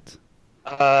correct.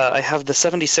 I have the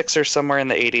 76ers somewhere in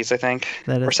the 80s, I think,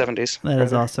 That is- or 70s. That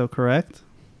is also correct.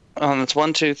 It's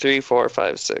 1, 2, 3, 4,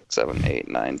 5, 6, 7, 8,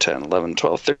 9, 10, 11,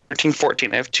 12, 13,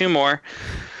 14. I have 2 more.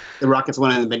 The Rockets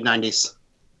won in the mid-90s.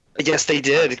 Yes, they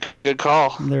did. Good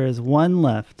call. There is one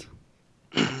left.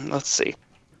 Let's see.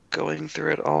 Going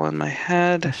through it all in my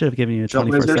head. I should have given you a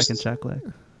 24-second chocolate.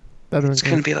 It's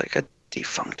going to be like a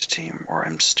defunct team, or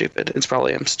I'm stupid. It's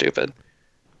probably I'm stupid.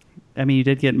 I mean, you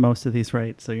did get most of these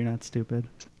right, so you're not stupid.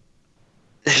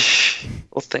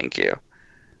 Well, thank you.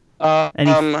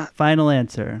 Any final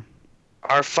answer?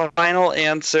 Our final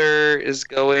answer is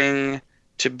going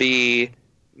to be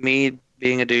me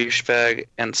being a douchebag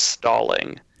and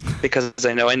stalling, because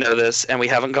I know this, and we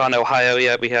haven't gone to Ohio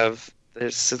yet. We have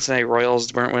the Cincinnati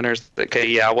Royals weren't winners. Okay,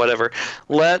 yeah, whatever.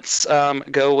 Let's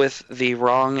go with the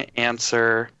wrong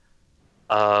answer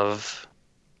of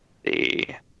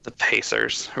the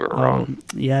Pacers, who are wrong.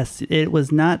 Yes, it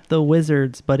was not the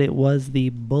Wizards, but it was the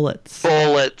Bullets.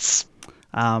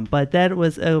 But that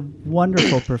was a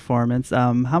wonderful performance.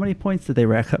 How many points did they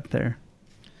rack up there?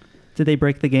 Did they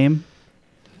break the game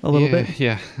a little bit?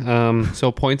 Yeah.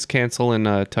 So points cancel in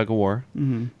tug of war.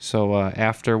 Mm-hmm. So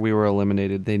after we were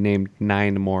eliminated, they named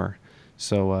 9 more.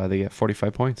 So they get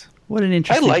 45 points. What an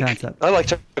interesting concept. I like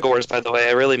tug of wars, by the way.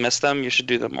 I really miss them. You should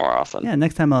do them more often. Yeah,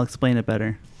 next time I'll explain it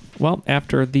better. Well,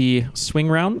 after the swing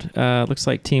round, looks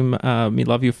like Team Me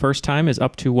Love You First Time is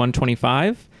up to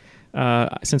 125.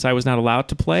 Since I was not allowed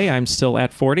to play, I'm still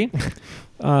at 40.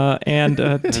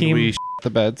 And Team... we the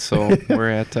bed, so we're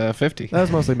at 50. That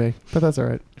was mostly me, but that's all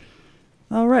right.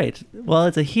 All right. Well,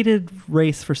 it's a heated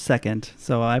race for second,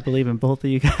 so I believe in both of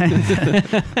you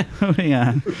guys. Moving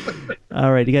on.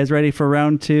 All right. You guys ready for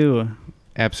round 2?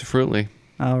 Absolutely.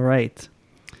 All right.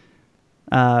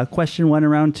 Question 1 in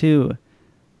round 2.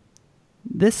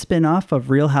 This spin-off of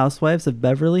Real Housewives of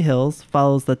Beverly Hills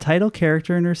follows the title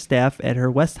character and her staff at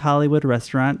her West Hollywood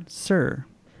restaurant, Sir.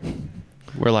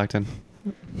 We're locked in.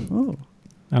 Oh.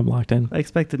 I'm locked in. I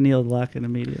expected Neil to lock in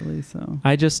immediately, so.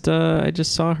 I just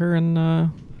saw her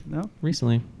in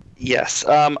recently. Yes.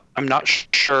 I'm not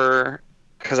sure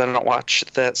because I don't watch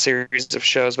that series of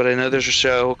shows, but I know there's a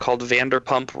show called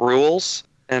Vanderpump Rules,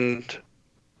 and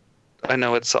I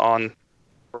know it's on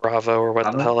Bravo or what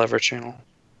the hell ever channel.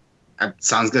 That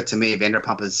sounds good to me.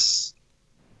 Vanderpump is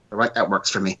right. That works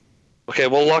for me. Okay,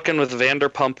 we'll lock in with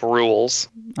Vanderpump Rules.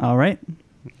 All right.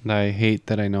 I hate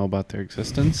that I know about their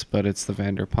existence, but it's the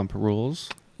Vanderpump Rules.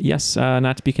 Yes,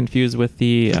 not to be confused with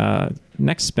the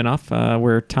next spinoff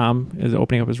where Tom is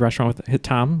opening up his restaurant with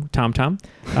Tom.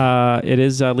 It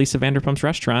is Lisa Vanderpump's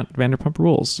restaurant, Vanderpump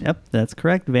Rules. Yep, that's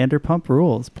correct. Vanderpump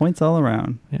Rules. Points all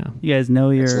around. Yeah. You guys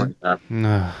know your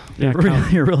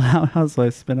Real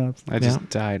Housewives spinoffs. I just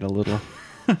died a little.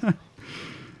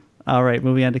 All right,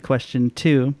 moving on to question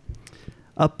 2.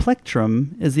 A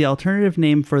plectrum is the alternative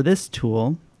name for this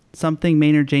tool, something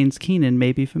Maynard James Keenan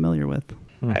may be familiar with.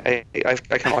 I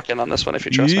can lock in on this one if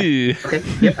you trust me. Okay,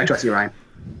 yep, I trust you, Ryan.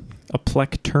 A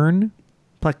plectrum?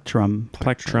 Plectrum.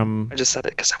 Plectrum. I just said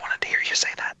it because I wanted to hear you say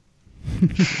that.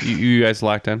 You guys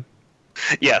locked in?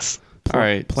 Yes. All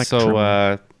right, Plectrum.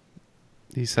 so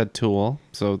he said Tool,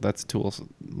 so that's Tool.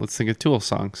 Let's think of Tool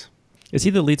songs. Is he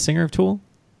the lead singer of Tool?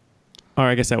 Or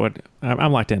I guess that would...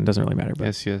 I'm locked in. Doesn't really matter. But.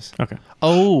 Yes, yes. Okay.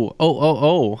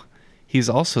 Oh. He's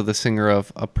also the singer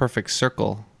of A Perfect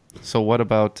Circle. So what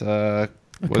about...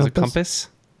 was it Compass?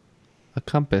 A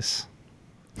compass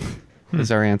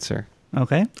is our answer.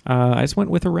 Okay. I just went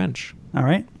with a wrench. All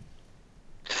right.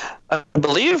 I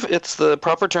believe it's the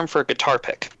proper term for a guitar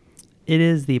pick. It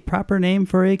is the proper name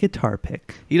for a guitar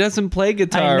pick. He doesn't play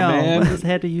guitar, I know, man. I just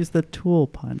had to use the tool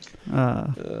punch.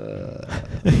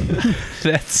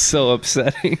 That's so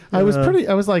upsetting. I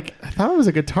was like, I thought it was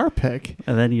a guitar pick.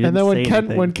 And then you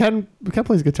didn't when Ken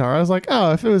plays guitar, I was like,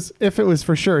 oh, if it was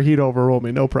for sure, he'd overrule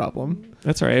me, no problem.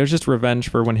 That's all right. It was just revenge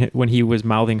for when he was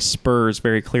mouthing Spurs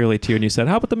very clearly to you, and you said,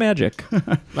 "How about the Magic?"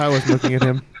 I was looking at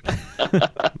him.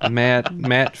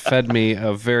 Matt fed me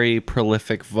a very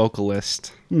prolific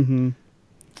vocalist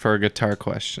for a guitar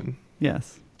question.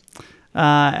 Yes.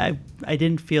 I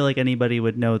didn't feel like anybody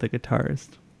would know the guitarist,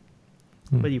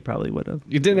 but you probably would have.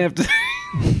 You didn't have to.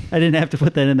 I didn't have to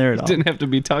put that in there at all. Didn't have to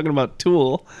be talking about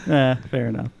Tool. Fair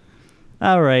enough.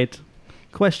 All right.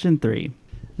 Question 3.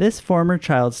 This former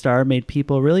child star made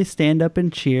people really stand up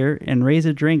and cheer and raise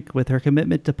a drink with her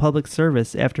commitment to public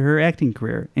service after her acting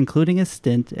career, including a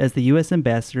stint as the U.S.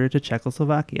 ambassador to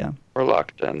Czechoslovakia. We're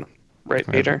locked in. Right,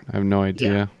 Peter? I have no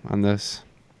idea on this.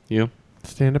 You?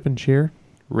 Stand up and cheer?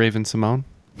 Raven Simone?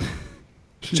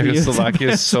 Czechoslovakia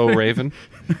is so Raven.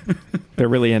 They're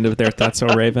really into their That's So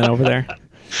Raven over there.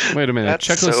 Wait a minute. That's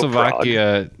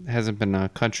Czechoslovakia hasn't been a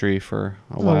country for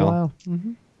a while.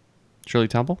 Mm-hmm. Shirley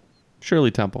Temple?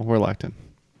 Shirley Temple. We're locked in.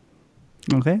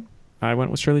 Okay. I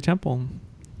went with Shirley Temple.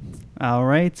 All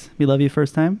right. We love you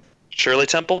first time. Shirley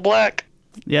Temple Black.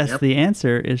 Yes, Yep. the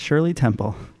answer is Shirley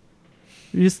Temple.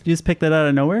 You just picked that out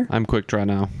of nowhere? I'm quick draw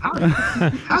now.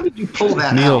 How did you pull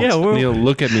that Neil, out? Yeah, well- Neil,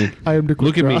 look at me. I am the quick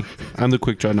Look at draw. me. I'm the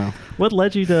quick draw now. What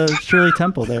led you to Shirley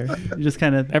Temple there? You just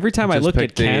kind of... Every time I Just look at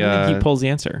picked a, Ken, he pulls the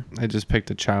answer. I just picked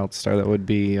a child star that would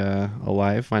be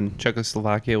alive when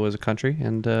Czechoslovakia was a country,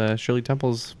 and Shirley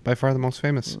Temple's by far the most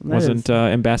famous. Wasn't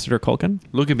Ambassador Culkin?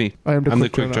 Look at me. I am the I'm the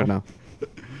quick quick draw draw now. now.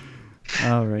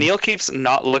 All right. Neil keeps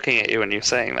not looking at you when you're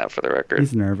saying that, for the record.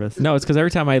 He's nervous. No, it's because every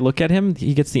time I look at him,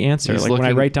 he gets the answer. Like when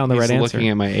I write down the right he's answer. looking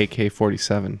at my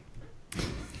AK-47.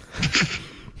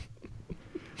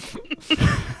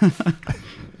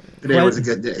 Today was a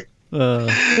good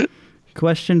day.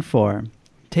 Question 4.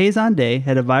 Tay Day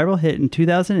had a viral hit in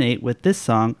 2008 with this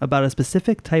song about a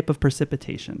specific type of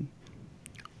precipitation.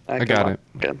 I got it.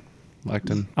 Good. Locked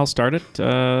in. I'll start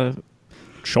it.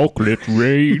 Chocolate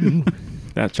rain.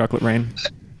 That's chocolate rain.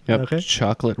 Yep. Okay.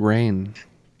 Chocolate rain.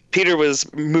 Peter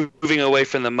was moving away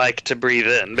from the mic to breathe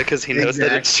in because he knows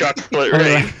that it's chocolate All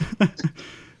rain. right.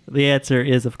 The answer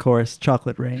is, of course,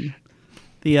 Chocolate Rain.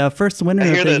 The first winner I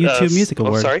of hear the that. YouTube Music Oh,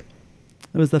 Award. sorry.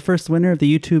 It was the first winner of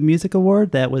the YouTube Music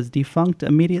Award that was defunct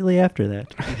immediately after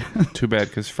that. Too bad,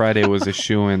 because Friday was a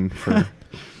shoe-in for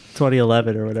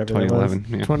 2011 or whatever. 2011.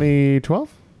 Yeah. 2012?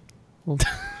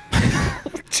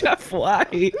 Jeff, why?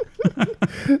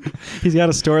 He's got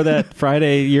to store that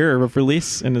Friday year of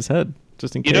release in his head,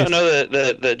 just in case. You don't know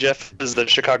that Jeff is the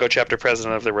Chicago chapter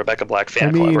president of the Rebecca Black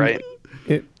fan club, right?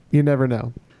 You never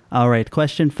know. All right,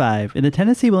 question 5. In the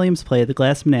Tennessee Williams play The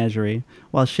Glass Menagerie,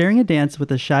 while sharing a dance with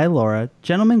a shy Laura,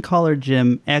 gentleman caller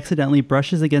Jim accidentally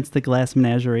brushes against the glass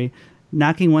menagerie,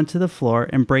 knocking one to the floor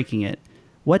and breaking it.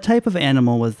 What type of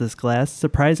animal was this glass,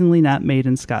 surprisingly not made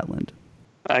in Scotland?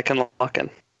 I can lock in.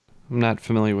 I'm not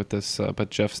familiar with this, but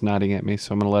Jeff's nodding at me,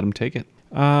 so I'm going to let him take it.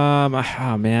 Oh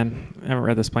man, I haven't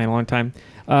read this play in a long time.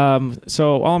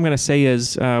 So all I'm going to say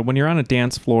is when you're on a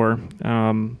dance floor,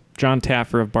 John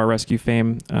Taffer of Bar Rescue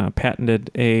fame patented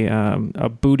a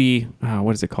booty,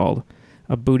 what is it called?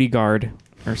 A booty guard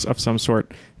or of some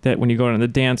sort that when you go on the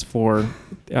dance floor,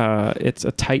 it's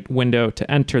a tight window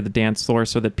to enter the dance floor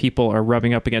so that people are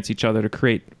rubbing up against each other to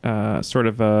create sort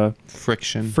of a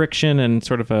friction and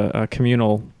sort of a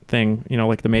communal thing,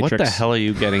 like the Matrix. What the hell are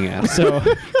you getting at?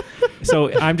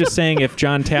 So I'm just saying, if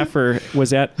John Taffer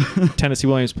was at Tennessee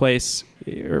Williams Place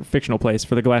or fictional place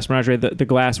for the Glass Menagerie, the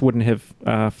glass wouldn't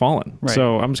have fallen. Right.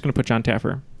 So I'm just going to put John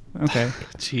Taffer. Okay.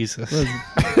 Jesus.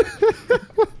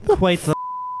 Quite the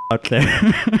out there.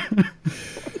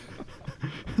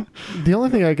 The only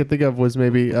thing I could think of was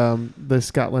maybe the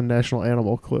Scotland national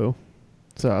animal clue.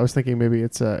 So I was thinking maybe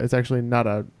it's actually not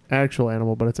an actual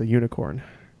animal, but it's a unicorn.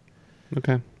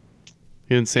 Okay.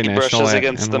 He didn't say He national brushes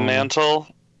against the animal. mantle,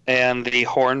 and the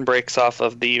horn breaks off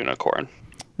of the unicorn.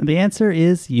 And the answer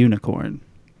is unicorn.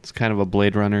 It's kind of a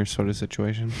Blade Runner sort of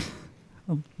situation.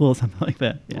 A little something like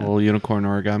that. A Yeah. little unicorn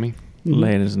origami.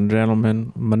 Ladies and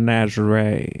gentlemen,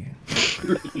 menagerie.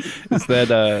 Is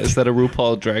that a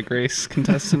RuPaul Drag Race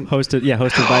contestant? Hosted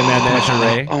by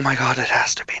Menagerie. Oh my god, it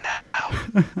has to be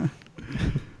now.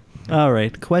 All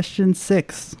right. Question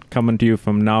 6. Coming to you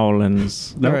from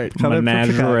Nowlands. Nope, All right, coming from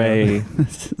Menagerie. Chicago.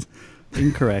 This is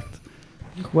incorrect.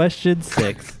 Question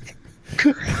 6.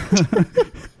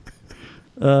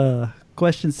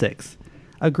 Question 6.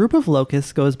 A group of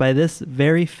locusts goes by this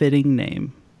very fitting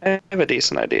name. I have a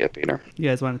decent idea, Peter. You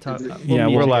guys want to talk about? Yeah,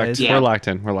 We're you locked. Yeah. We're locked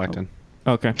in. We're locked in.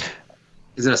 Okay.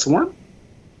 Is it a swarm?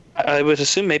 I would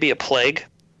assume maybe a plague.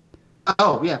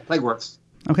 Oh, yeah, plague works.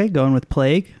 Okay, going with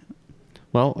plague.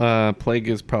 Well, plague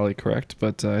is probably correct,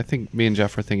 but I think me and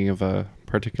Jeff are thinking of a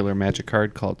particular magic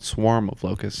card called Swarm of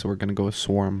Locusts, so we're going to go with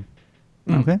Swarm.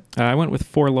 Okay. I went with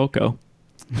 4 Loco.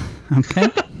 Okay.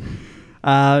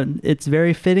 It's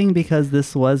very fitting because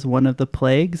this was one of the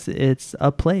plagues. It's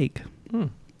a plague.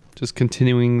 Just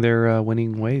continuing their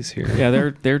winning ways here. Yeah,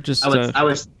 they're just. I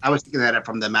was thinking that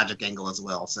from the magic angle as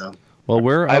well. So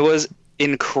Well, I was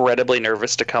incredibly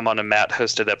nervous to come on a Matt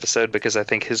hosted episode because I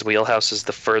think his wheelhouse is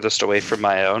the furthest away from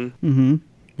my own. Mm-hmm.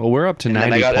 Well, we're up to And 90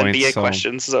 then I got points. NBA so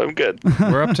questions, so I'm good.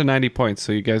 we're up to 90 points,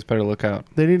 so you guys better look out.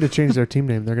 They need to change their team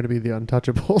name. They're going to be the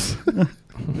Untouchables.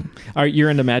 You're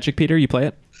into Magic, Peter? You play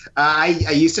it? I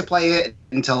used to play it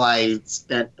until I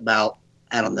spent about,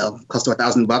 I don't know, close to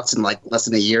 $1,000 in like less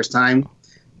than a year's time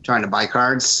trying to buy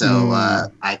cards. So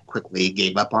I quickly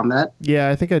gave up on that. Yeah,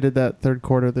 I think I did that third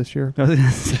quarter this year. I was going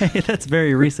to say, that's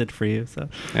very recent for you. So.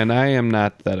 And I am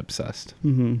not that obsessed,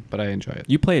 but I enjoy it.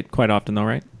 You play it quite often, though,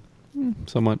 right?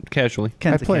 Somewhat casually.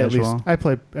 Ken's I play casual. I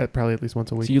play probably at least once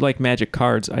a week. So you like Magic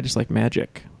cards. I just like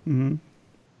Magic. Mm-hmm.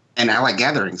 And I like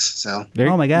gatherings, so.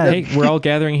 Oh my God! Hey, we're all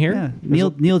gathering here. Yeah,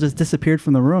 Neil just disappeared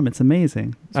from the room. It's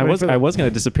amazing. I was going to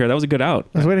disappear. That was a good out.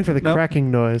 I was waiting for the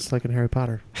cracking noise, like in Harry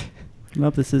Potter.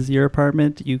 Nope, this is your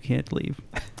apartment. You can't leave.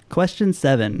 Question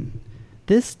 7.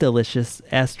 This delicious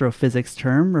astrophysics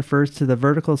term refers to the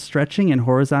vertical stretching and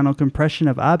horizontal compression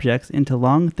of objects into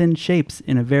long, thin shapes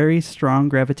in a very strong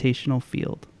gravitational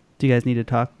field. Do you guys need to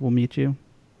talk? We'll mute you.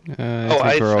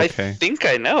 I think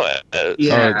I know it.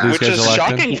 Yeah. Which is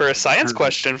shocking for a science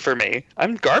question for me.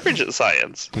 I'm garbage at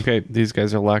science. Okay, these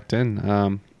guys are locked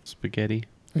in. Spaghetti.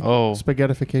 Oh.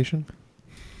 Spaghettification.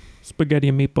 Spaghetti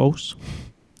and meatballs.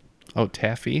 Oh,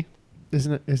 taffy.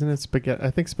 Isn't it spaghetti?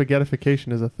 I think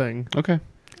spaghettification is a thing. Okay.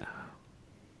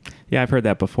 Yeah, I've heard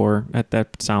that before.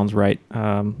 That sounds right.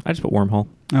 I just put wormhole.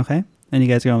 Okay. And you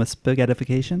guys going with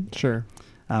spaghettification? Sure.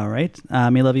 All right.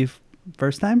 Me love you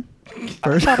first time?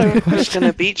 First? I thought I was going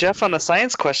to beat Jeff on a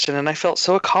science question, and I felt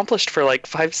so accomplished for like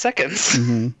 5 seconds.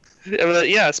 Mm-hmm.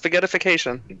 Yeah,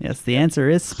 spaghettification. Yes, the answer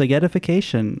is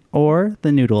spaghettification or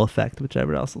the noodle effect, which I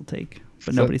would also take.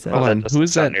 But nobody said Hold on.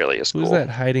 Who's that? Nearly as cool. Who's that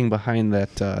hiding behind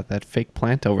that fake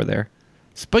plant over there?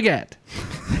 Spaghetti.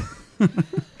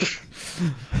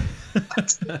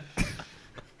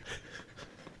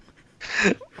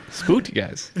 Spooked you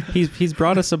guys. He's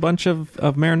brought us a bunch of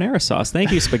marinara sauce.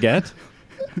 Thank you, Spaghetti.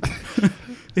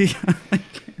 We've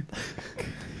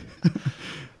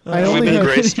been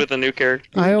graced with a new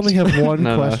character. I only have one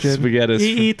No, question. Spaghetti is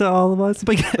Eat all of us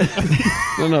spaghetti.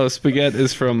 no, Spaghetti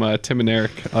is from Tim and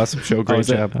Eric. Awesome show, great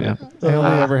job. Yeah. I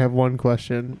only ever have one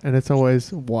question, and it's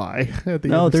always why. At the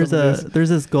No, end of some of this. there's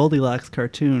this Goldilocks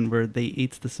cartoon where they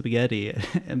eats the spaghetti,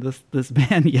 and this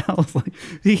man yells like,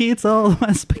 "He eats all of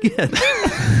my spaghetti."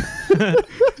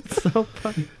 It's so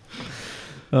funny.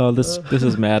 Oh, this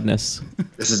is madness.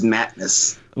 This is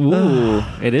madness. Ooh,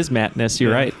 it is madness.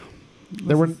 You're right.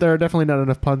 There are definitely not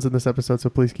enough puns in this episode, so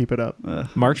please keep it up.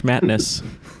 March Madness.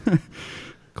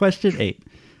 Question 8.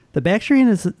 The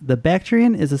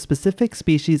Bactrian is a specific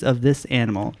species of this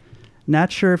animal.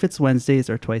 Not sure if it's Wednesdays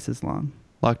or twice as long.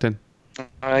 Locked in.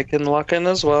 I can lock in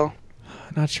as well.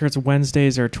 Not sure it's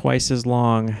Wednesdays or twice as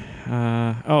long.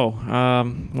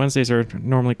 Wednesdays are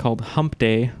normally called hump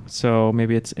day, so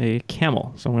maybe it's a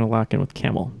camel. So I'm going to lock in with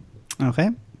camel.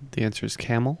 Okay. The answer is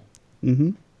camel.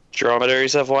 Mm-hmm.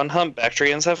 Dromedaries have 1 hump.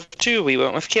 Bactrians have 2. We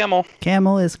went with camel.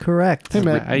 Camel is correct. Hey,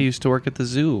 Matt. I used to work at the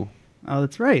zoo. Oh,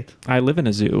 that's right. I live in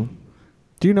a zoo.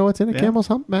 Do you know what's in a camel's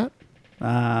hump, Matt?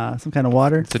 Some kind of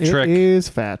water. It's a trick. It is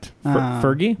fat.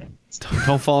 Fergie?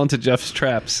 Don't fall into Jeff's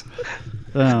traps.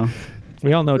 Oh.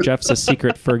 We all know Jeff's a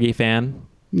secret Fergie fan.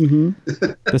 Mm-hmm.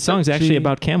 The song's actually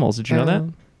about camels. Did you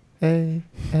know that?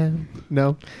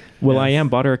 No. Will.i.am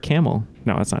bought her a camel.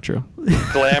 No, that's not true.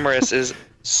 Glamorous is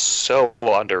so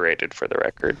underrated, for the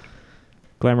record.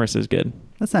 Glamorous is good.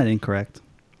 That's not incorrect.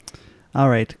 All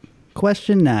right.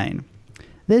 Question 9.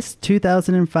 This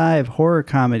 2005 horror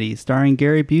comedy starring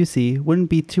Gary Busey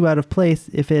wouldn't be too out of place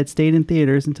if it had stayed in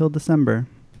theaters until December.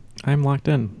 I'm locked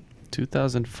in.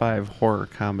 2005 horror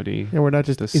comedy. Yeah, we're not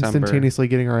just December. instantaneously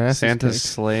getting our asses Santa's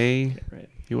kicked. Sleigh. Right.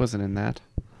 He wasn't in that.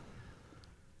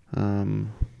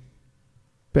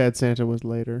 Bad Santa was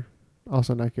later.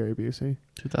 Also not Gary Busey.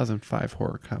 2005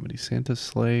 horror comedy. Santa's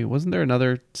Sleigh. Wasn't there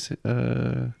another?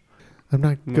 I'm not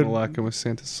I'm good. gonna lock in with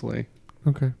Santa's Sleigh.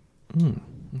 Okay.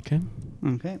 Okay.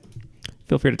 Okay.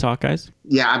 Feel free to talk, guys.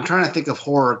 Yeah, I'm trying to think of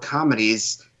horror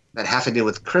comedies that have to do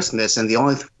with Christmas, and the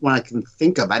only one I can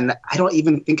think of, I don't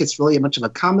even think it's really much of a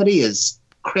comedy, is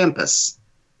Krampus.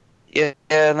 Yeah,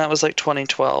 and that was like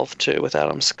 2012, too, with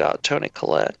Adam Scott, Toni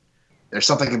Collette. There's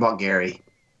something about Gary.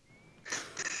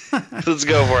 Let's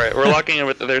go for it. We're locking in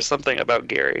with There's Something About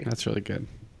Gary. That's really good.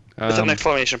 With an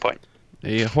exclamation point.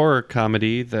 A horror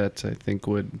comedy that I think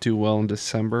would do well in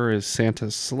December is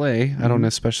Santa's Sleigh. I don't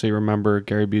especially remember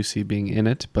Gary Busey being in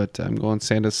it, but I'm going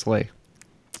Santa's Sleigh.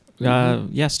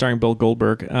 Yeah, starring Bill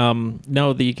Goldberg.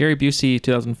 No, the Gary Busey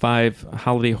 2005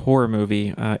 holiday horror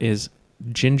movie is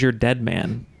Ginger Dead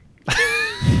Man.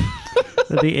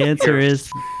 The answer is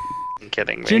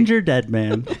Kidding me. Ginger Dead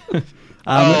Man.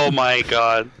 Oh my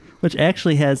god. Which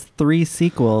actually has 3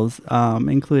 sequels,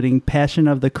 including Passion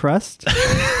of the Crust,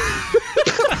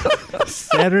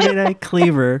 Saturday Night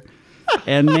Cleaver,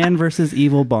 and Man vs.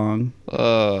 Evil Bong.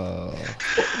 Oh.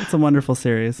 It's a wonderful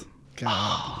series.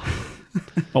 God.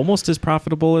 Almost as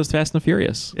profitable as Fast and the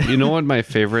Furious. You know what my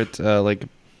favorite,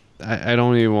 I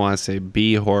don't even want to say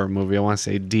B horror movie. I want to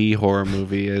say D horror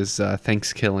movie is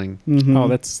Thanksgiving. Mm-hmm. Oh,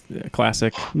 that's a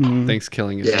classic.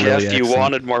 Thanksgiving is Jeff, really you excellent.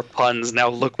 wanted more puns. Now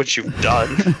look what you've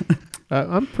done.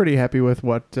 I'm pretty happy with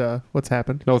what's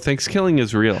happened. No, Thanksgiving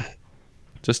is real.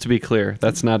 Just to be clear,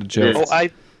 that's not a joke. Oh,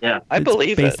 Yeah, I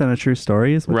believe based it. on a true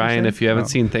story. Is what you're Ryan, saying? if you haven't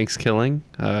seen Thanksgiving,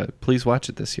 please watch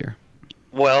it this year.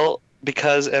 Well,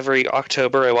 because every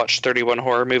October I watch 31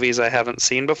 horror movies I haven't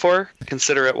seen before,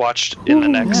 consider it watched in the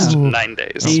next 9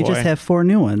 days. And you boy. just have 4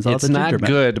 new ones. All It's the not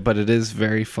gingerbread. good, but it is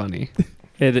very funny.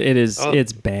 It is. Oh,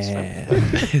 it's bad.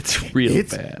 It's real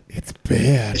bad. It's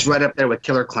bad. It's right up there with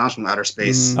Killer Clowns from Outer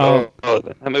Space. Oh,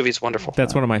 That movie's wonderful.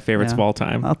 that's one of my favorites Yeah. of all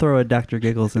time. I'll throw a Dr.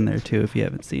 Giggles in there too if you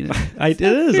haven't seen it. It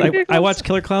is. I watch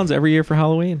Killer Clowns every year for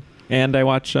Halloween, and I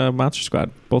watch Monster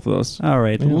Squad. Both of those. All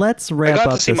right, let's I wrap got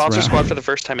up to see this Monster round. Squad for the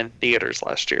first time in theaters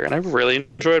last year, and I really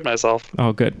enjoyed myself.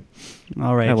 Oh, good.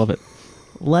 All right, I love it.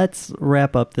 Let's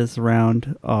wrap up this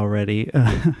round already.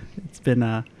 It's been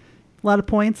a lot of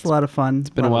points, a lot of fun. It's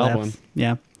been a wild one.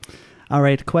 Yeah. All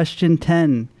right, question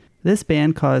 10. This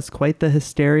band caused quite the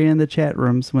hysteria in the chat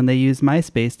rooms when they used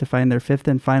MySpace to find their 5th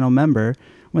and final member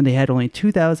when they had only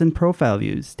 2,000 profile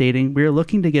views, stating, "We are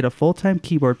looking to get a full-time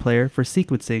keyboard player for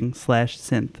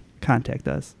sequencing/synth. Contact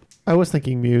us." I was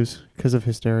thinking Muse because of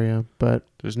Hysteria, but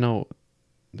There's no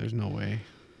way.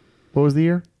 what was the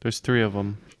year? There's 3 of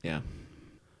them. Yeah. I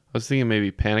was thinking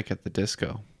maybe Panic at the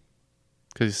Disco,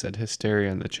 because you said hysteria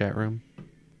in the chat room.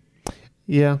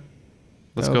 Yeah.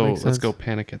 Let's That would go. make Let's sense. go.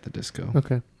 Panic at the Disco.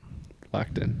 Okay.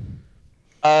 Locked in.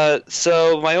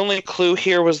 So my only clue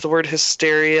here was the word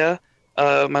hysteria.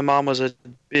 My mom was a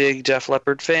big Def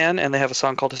Leppard fan, and they have a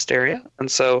song called Hysteria,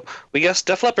 and so we guessed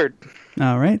Def Leppard.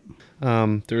 All right.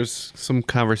 There's some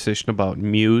conversation about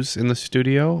Muse in the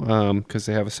studio because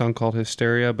they have a song called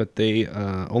Hysteria, but they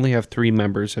only have 3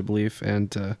 members, I believe,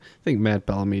 and I think Matt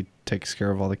Bellamy takes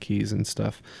care of all the keys and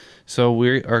stuff. So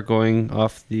we are going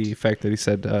off the fact that he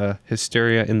said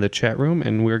Hysteria in the chat room,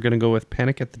 and we're going to go with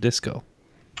Panic at the Disco.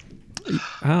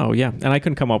 Oh, yeah. And I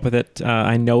couldn't come up with it.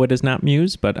 I know it is not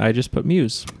Muse, but I just put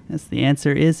Muse. Yes, the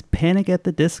answer is Panic at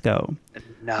the Disco.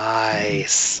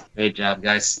 Nice. Great job,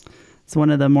 guys. It's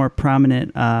one of the more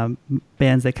prominent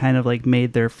bands that kind of like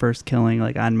made their first killing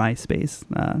like on MySpace,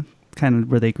 kind of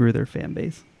where they grew their fan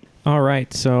base. All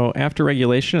right. So after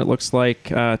regulation, it looks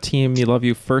like Team You Love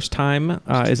You First Time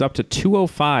is up to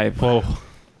 205. Oh,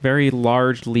 Very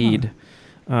large lead.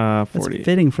 That's 40.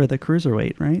 fitting for the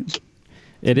cruiserweight, right?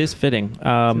 It is fitting.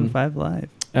 5 live.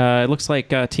 It looks like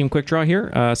Team Quick Draw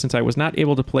here. Since I was not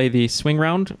able to play the swing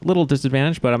round, little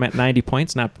disadvantage, but I'm at 90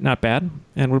 points. Not bad.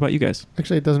 And what about you guys?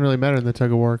 Actually, it doesn't really matter in the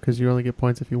tug of war because you only get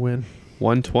points if you win.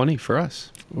 120 for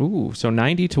us. Ooh, so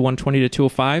 90 to 120 to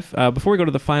 205. Before we go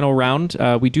to the final round,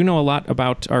 we do know a lot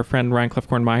about our friend Ryan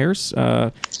Clefcorn Myers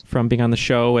from being on the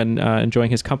show and enjoying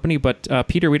his company. But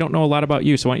Peter, we don't know a lot about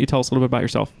you, so why don't you tell us a little bit about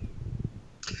yourself?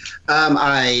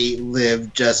 I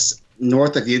live just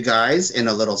north of you guys in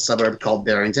a little suburb called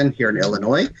Barrington here in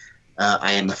Illinois.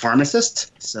 I am a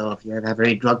pharmacist, so if you have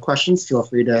any drug questions, feel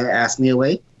free to ask me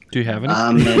away. Do you have any?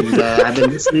 And I've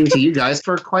been listening to you guys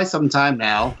for quite some time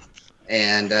now.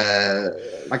 And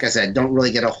like I said, don't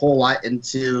really get a whole lot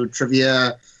into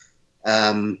trivia,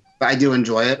 but I do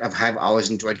enjoy it. I've always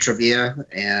enjoyed trivia,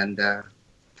 and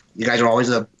you guys are always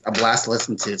a blast to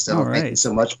listen to. So thank you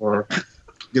so much for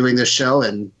doing this show,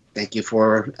 and thank you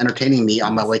for entertaining me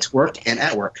on my way to work and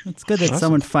at work. It's good that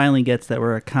someone finally gets that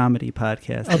we're a comedy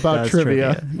podcast that About does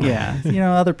trivia. Yeah.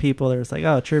 Other people, there's like,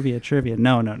 oh, trivia.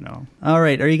 No. All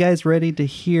right. Are you guys ready to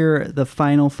hear the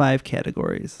final 5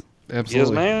 categories?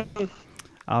 Absolutely. Yes, man.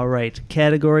 All right.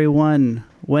 Category 1,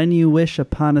 When You Wish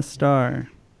Upon a Star.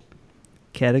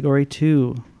 Category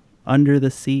 2, Under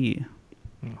the Sea.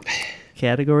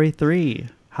 Category 3,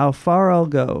 How Far I'll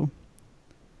Go.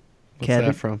 What's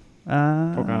that from?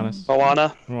 Pocahontas.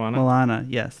 Moana. Moana.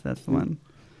 Yes, that's the one.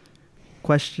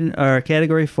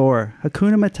 Category 4,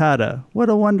 Hakuna Matata. What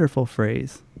a wonderful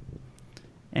phrase.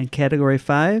 And category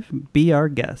 5, Be Our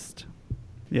Guest.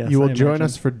 Yes, You will I join imagine.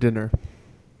 us for dinner.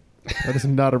 That is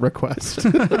not a request.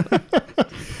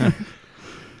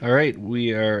 All right,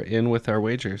 we are in with our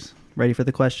wagers. Ready for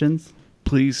the questions?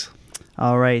 Please.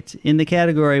 All right. In the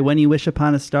category When You Wish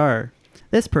Upon a Star,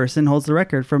 this person holds the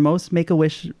record for most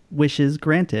Make-A-Wish wishes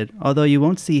granted, although you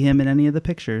won't see him in any of the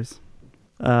pictures.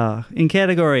 In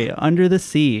category Under the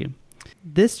Sea,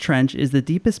 this trench is the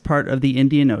deepest part of the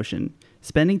Indian Ocean.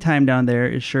 Spending time down there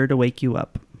is sure to wake you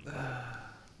up.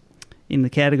 In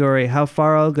the category How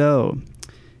Far I'll Go,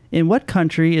 in what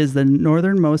country is the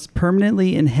northernmost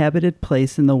permanently inhabited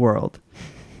place in the world?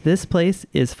 This place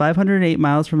is 508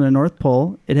 miles from the North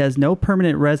Pole. It has no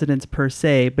permanent residents per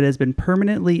se, but has been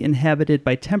permanently inhabited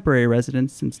by temporary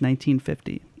residents since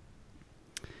 1950.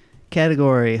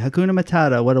 Category Hakuna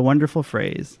Matata, what a wonderful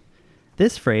phrase.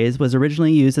 This phrase was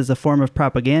originally used as a form of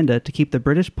propaganda to keep the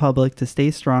British public to stay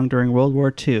strong during World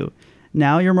War II,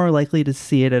 Now you're more likely to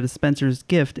see it at a Spencer's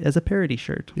Gift as a parody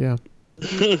shirt. Yeah.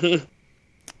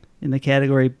 In the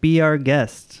category Be Our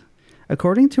Guest.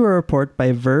 According to a report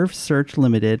by Verve Search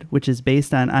Limited, which is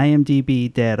based on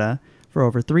IMDb data for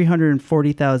over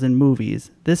 340,000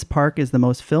 movies, this park is the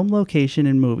most filmed location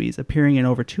in movies, appearing in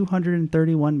over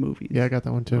 231 movies. Yeah, I got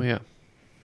that one too. Oh, yeah.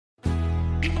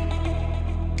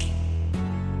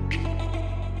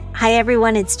 Hi,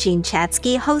 everyone. It's Jean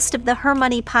Chatsky, host of the Her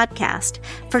Money podcast.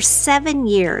 For 7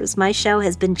 years, my show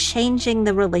has been changing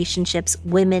the relationships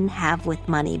women have with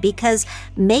money because,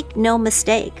 make no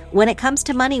mistake, when it comes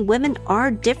to money, women are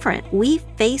different. We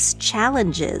face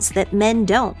challenges that men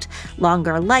don't.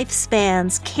 Longer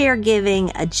lifespans,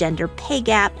 caregiving, a gender pay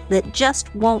gap that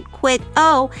just won't quit.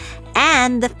 Oh,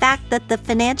 and the fact that the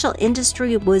financial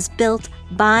industry was built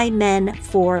by men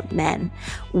for men.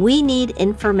 We need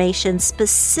information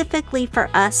specifically for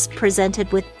us,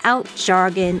 presented without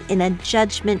jargon in a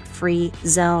judgment-free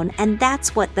zone. And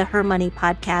that's what the Her Money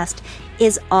podcast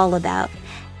is all about.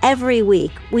 Every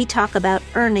week, we talk about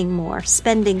earning more,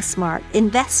 spending smart,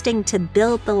 investing to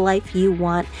build the life you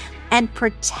want, and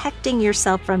protecting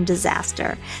yourself from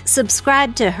disaster.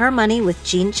 Subscribe to Her Money with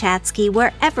Jean Chatsky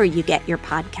wherever you get your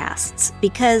podcasts,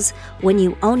 because when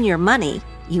you own your money,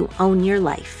 you own your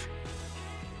life.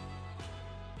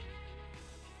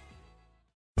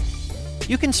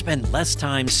 You can spend less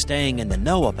time staying in the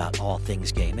know about all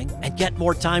things gaming and get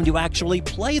more time to actually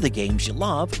play the games you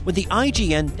love with the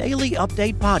IGN Daily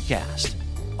Update podcast.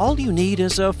 All you need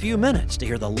is a few minutes to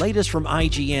hear the latest from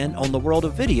IGN on the world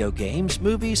of video games,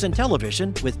 movies, and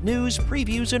television with news,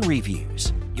 previews, and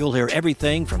reviews. You'll hear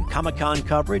everything from Comic-Con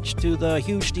coverage to the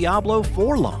huge Diablo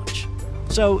 4 launch.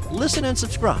 So listen and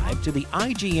subscribe to the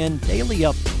IGN Daily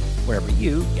Update wherever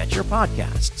you get your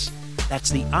podcasts. That's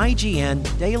the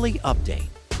IGN Daily Update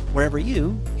wherever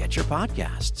you get your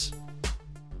podcasts.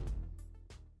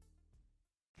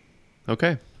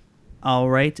 Okay. All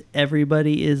right,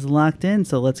 everybody is locked in,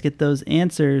 so let's get those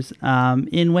answers.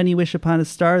 In When You Wish Upon a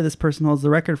Star, this person holds the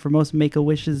record for most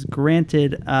Make-A-Wishes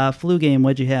granted. Flu Game,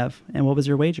 what'd you have, and what was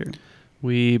your wager?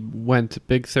 We went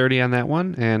big 30 on that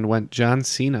one and went John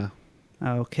Cena.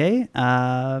 Okay.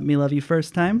 Me Love You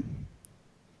First Time?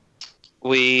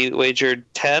 We wagered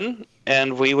 10,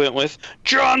 and we went with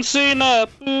John Cena.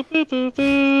 Boo, boo, boo,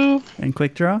 boo. And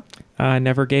Quick Draw?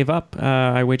 Never gave up.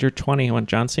 I wagered 20 on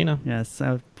John Cena. Yes,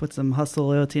 I would put some hustle,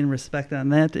 loyalty, and respect on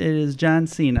that. It is John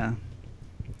Cena.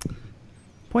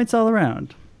 Points all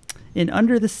around. In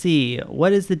Under the Sea,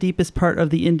 what is the deepest part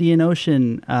of the Indian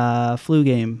Ocean? Flu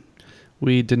Game?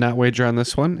 We did not wager on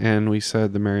this one, and we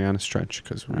said the Marianas Trench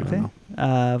because we don't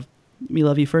know. Me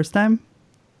Love You First Time?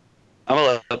 I'm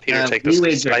going to let Peter take this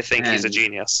because I think 10. he's a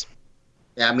genius.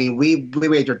 Yeah, I mean, we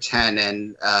wagered 10,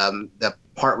 and the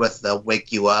part with the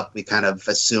Wake You Up, we kind of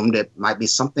assumed it might be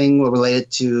something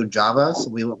related to Java, so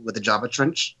we went with the Java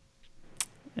Trench.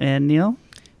 And Neil?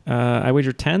 I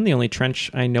wagered 10. The only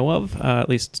trench I know of, at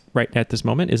least right at this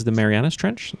moment, is the Marianas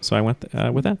Trench. So I went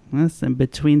with that. Yes, and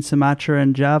between Sumatra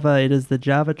and Java, it is the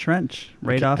Java Trench,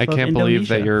 right off of Indonesia. I can't believe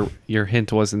that your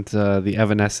hint wasn't the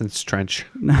Evanescence Trench.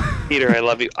 Peter, I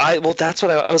love you. Well, that's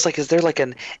what I was like. Is there like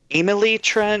an Emily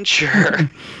Trench?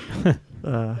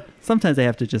 Or... Sometimes I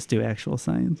have to just do actual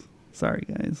science. Sorry,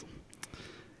 guys.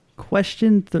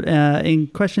 In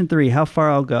question 3, how far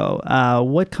I'll go.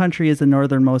 What country is the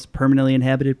northernmost permanently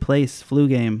inhabited place? Flu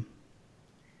Game.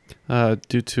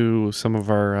 Due to some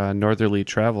of our northerly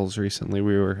travels recently,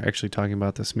 we were actually talking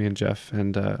about this, me and Jeff,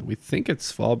 and we think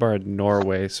it's Svalbard,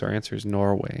 Norway, so our answer is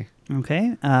Norway.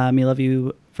 Okay. Me Love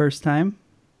You First Time?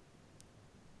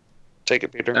 Take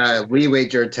it, Peter. We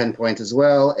wagered 10 points as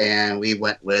well, and we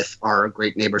went with our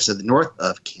great neighbors to the north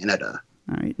of Canada.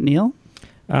 All right. Neil?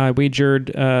 I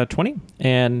wagered 20,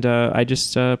 and I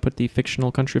just put the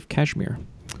fictional country of Kashmir.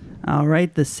 All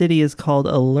right. The city is called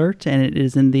Alert, and it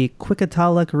is in the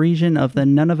Quick-a-Taluk region of the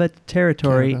Nunavut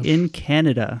Territory in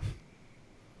Canada.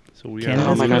 So we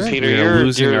Canada's correct. Peter, we are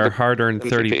losing you're our the hard-earned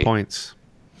 30 MVP. points.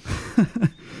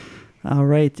 All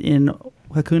right. In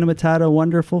Hakuna Matata,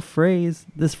 wonderful phrase.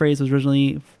 This phrase was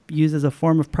originally used as a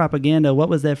form of propaganda. What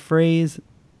was that phrase?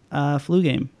 Flu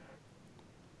Game.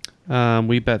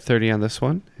 We bet 30 on this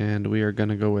one, and we are going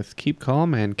to go with Keep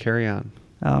Calm and Carry On.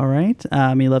 All right.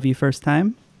 Me Love You First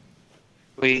Time.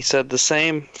 We said the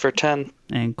same for 10.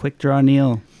 And Quick Draw,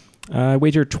 Neil. I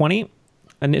wagered 20.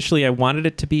 Initially, I wanted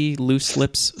it to be Loose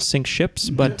Lips Sink Ships,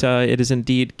 but it is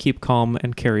indeed Keep Calm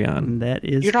and Carry On. And that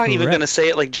is You're not even correct. going to say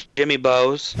it like Jimmy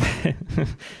Bowes.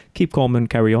 Keep Calm and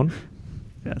Carry On.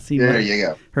 Yeah, see, There you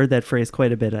go. Heard that phrase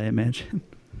quite a bit, I imagine.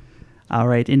 All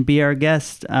right. In Be Our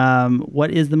Guest,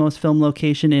 what is the most filmed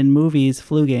location in movies?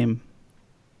 Flu Game.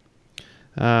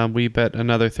 We bet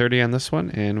another 30 on this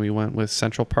one, and we went with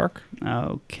Central Park.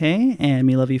 Okay, and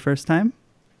Me Love You First Time?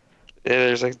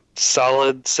 There's a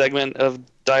solid segment of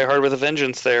Die Hard with a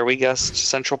Vengeance there. We guessed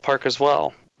Central Park as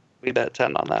well. We bet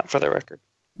 10 on that for the record.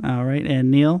 All right,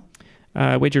 and Neil?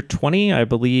 Wager 20. I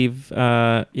believe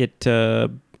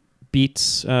it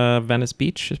beats Venice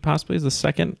Beach, possibly is the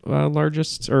second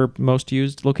largest or most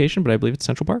used location, but I believe it's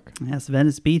Central Park. Yes,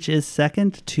 Venice Beach is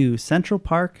second to Central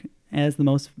Park as the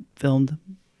most filmed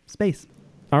space.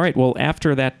 All right. Well,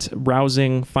 after that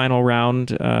rousing final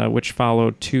round, which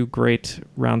followed 2 great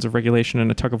rounds of regulation and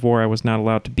a tug of war I was not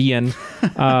allowed to be in,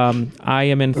 I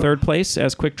am in third place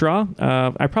as quick draw.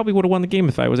 I probably would have won the game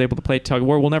if I was able to play tug of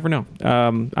war. We'll never know.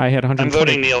 I had 120. I'm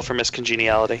voting Neil for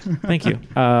miscongeniality. Thank you.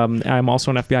 I'm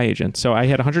also an FBI agent, so I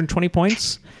had 120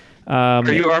 points.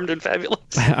 Are you armed and fabulous?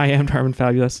 I am armed and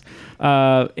fabulous.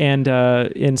 And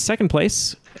in second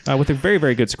place, with a very,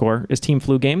 very good score, is Team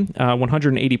Flu Game,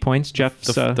 180 points.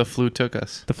 Jeff's the flu took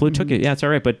us. The flu took it. Yeah, it's all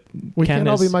right. But we Ken can't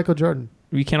all be Michael Jordan.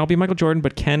 We can't all be Michael Jordan,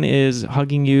 but Ken is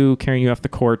hugging you, carrying you off the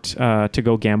court to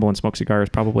go gamble and smoke cigars,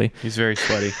 probably. He's very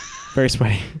sweaty. Very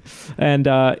sweaty. And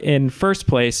in first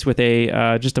place with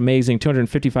a just amazing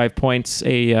 255 points,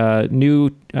 a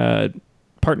new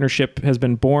partnership has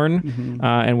been born,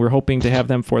 and we're hoping to have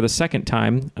them for the second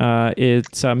time.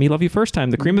 It's Me Love You First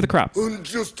Time, the cream of the crop.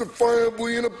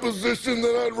 Unjustifiably in a position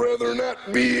that I'd rather not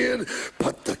be in,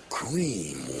 but the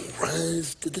cream will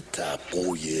rise to the top.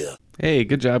 Oh, yeah. Hey,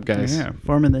 good job, guys. Yeah,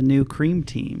 forming the new cream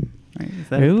team. Right? Is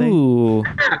that Ooh.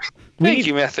 Thank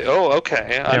you, Matthew. Oh, okay.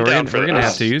 Yeah, we're going to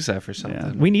have to use that for something.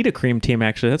 Yeah. We need a cream team,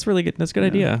 actually. That's really good. That's a good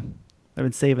idea. I've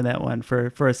been saving that one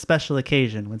for a special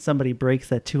occasion. When somebody breaks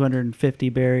that 250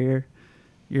 barrier,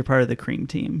 you're part of the cream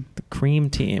team. The cream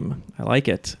team. I like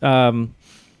it. I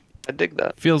dig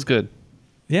that. Feels good.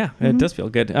 Yeah, it does feel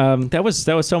good. That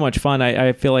was so much fun.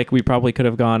 I feel like we probably could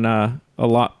have gone a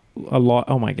lot.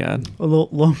 Oh my god. A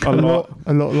lot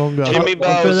longer. Jimmy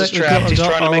Bowes is trapped. He's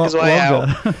trying to make his way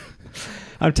out.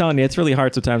 I'm telling you, it's really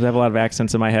hard sometimes. I have a lot of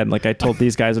accents in my head. Like I told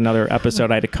these guys another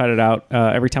episode, I had to cut it out.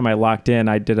 Every time I locked in,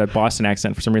 I did a Boston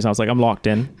accent for some reason. I was like, I'm locked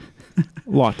in.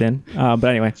 But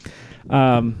anyway.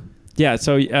 Yeah,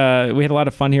 so we had a lot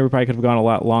of fun here. We probably could have gone a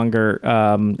lot longer,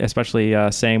 especially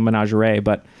saying menagerie.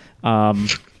 But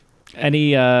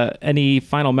any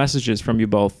final messages from you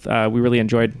both? We really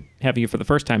enjoyed having you for the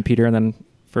first time, Peter, and then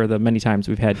for the many times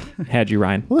we've had you,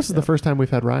 Ryan. Well, this is the first time we've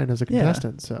had Ryan as a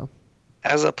contestant, so...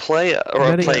 As a player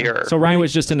or a player. So Ryan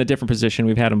was just in a different position.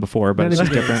 We've had him before, but it's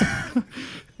just different.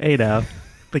 Hey now,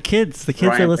 the kids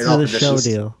Ryan that listen to the show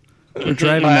deal. We're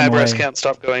driving My them eyebrows away. can't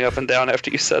stop going up and down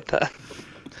after you said that.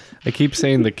 I keep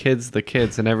saying the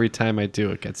kids, and every time I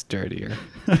do, it gets dirtier.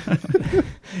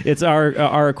 It's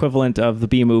our equivalent of the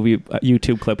B movie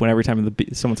YouTube clip when every time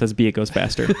someone says B, it goes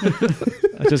faster.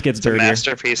 It just gets dirtier. A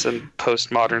masterpiece in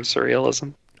postmodern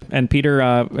surrealism. And Peter,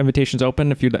 invitation's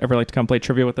open. If you'd ever like to come play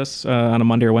trivia with us on a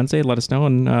Monday or Wednesday, let us know,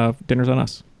 and dinner's on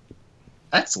us.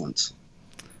 Excellent.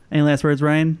 Any last words,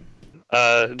 Ryan?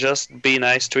 Just be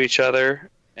nice to each other,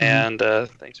 and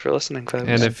thanks for listening, folks.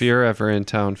 And if you're ever in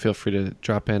town, feel free to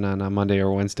drop in on a Monday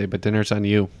or Wednesday, but dinner's on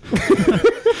you.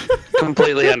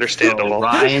 Completely understandable. No,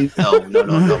 Ryan,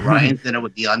 no. Ryan's dinner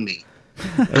would be on me.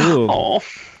 Ooh. Well,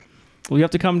 you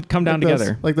have to come down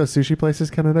together. Like those sushi places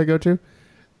Canada go to?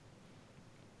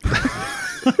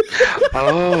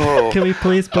 Oh. Can we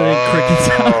please put in cricket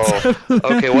sounds?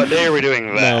 Okay, what day are we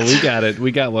doing that? No, we got it.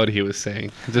 We got what he was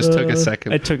saying. It just took a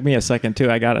second. It took me a second, too.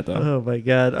 I got it, though. Oh, my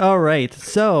God. All right.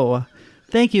 So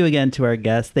thank you again to our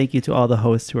guests. Thank you to all the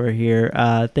hosts who are here.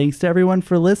 Thanks to everyone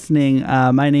for listening.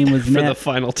 My name was Matt. For the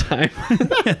final time.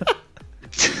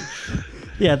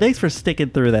 Yeah, thanks for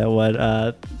sticking through that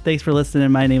one. Thanks for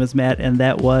listening. My name is Matt, and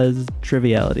that was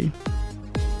Triviality.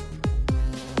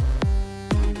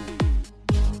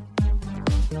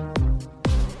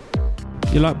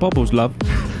 You like bubbles, love?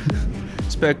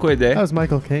 Spare quid, eh? That was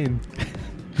Michael Caine.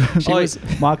 She was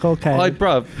Michael Caine. Hi,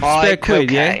 bruv. My Spare quid,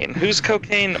 cocaine. yeah? Who's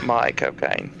cocaine? My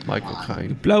cocaine. Michael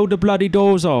Caine. Blow the bloody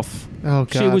doors off. Oh,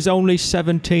 God. She was only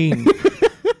 17.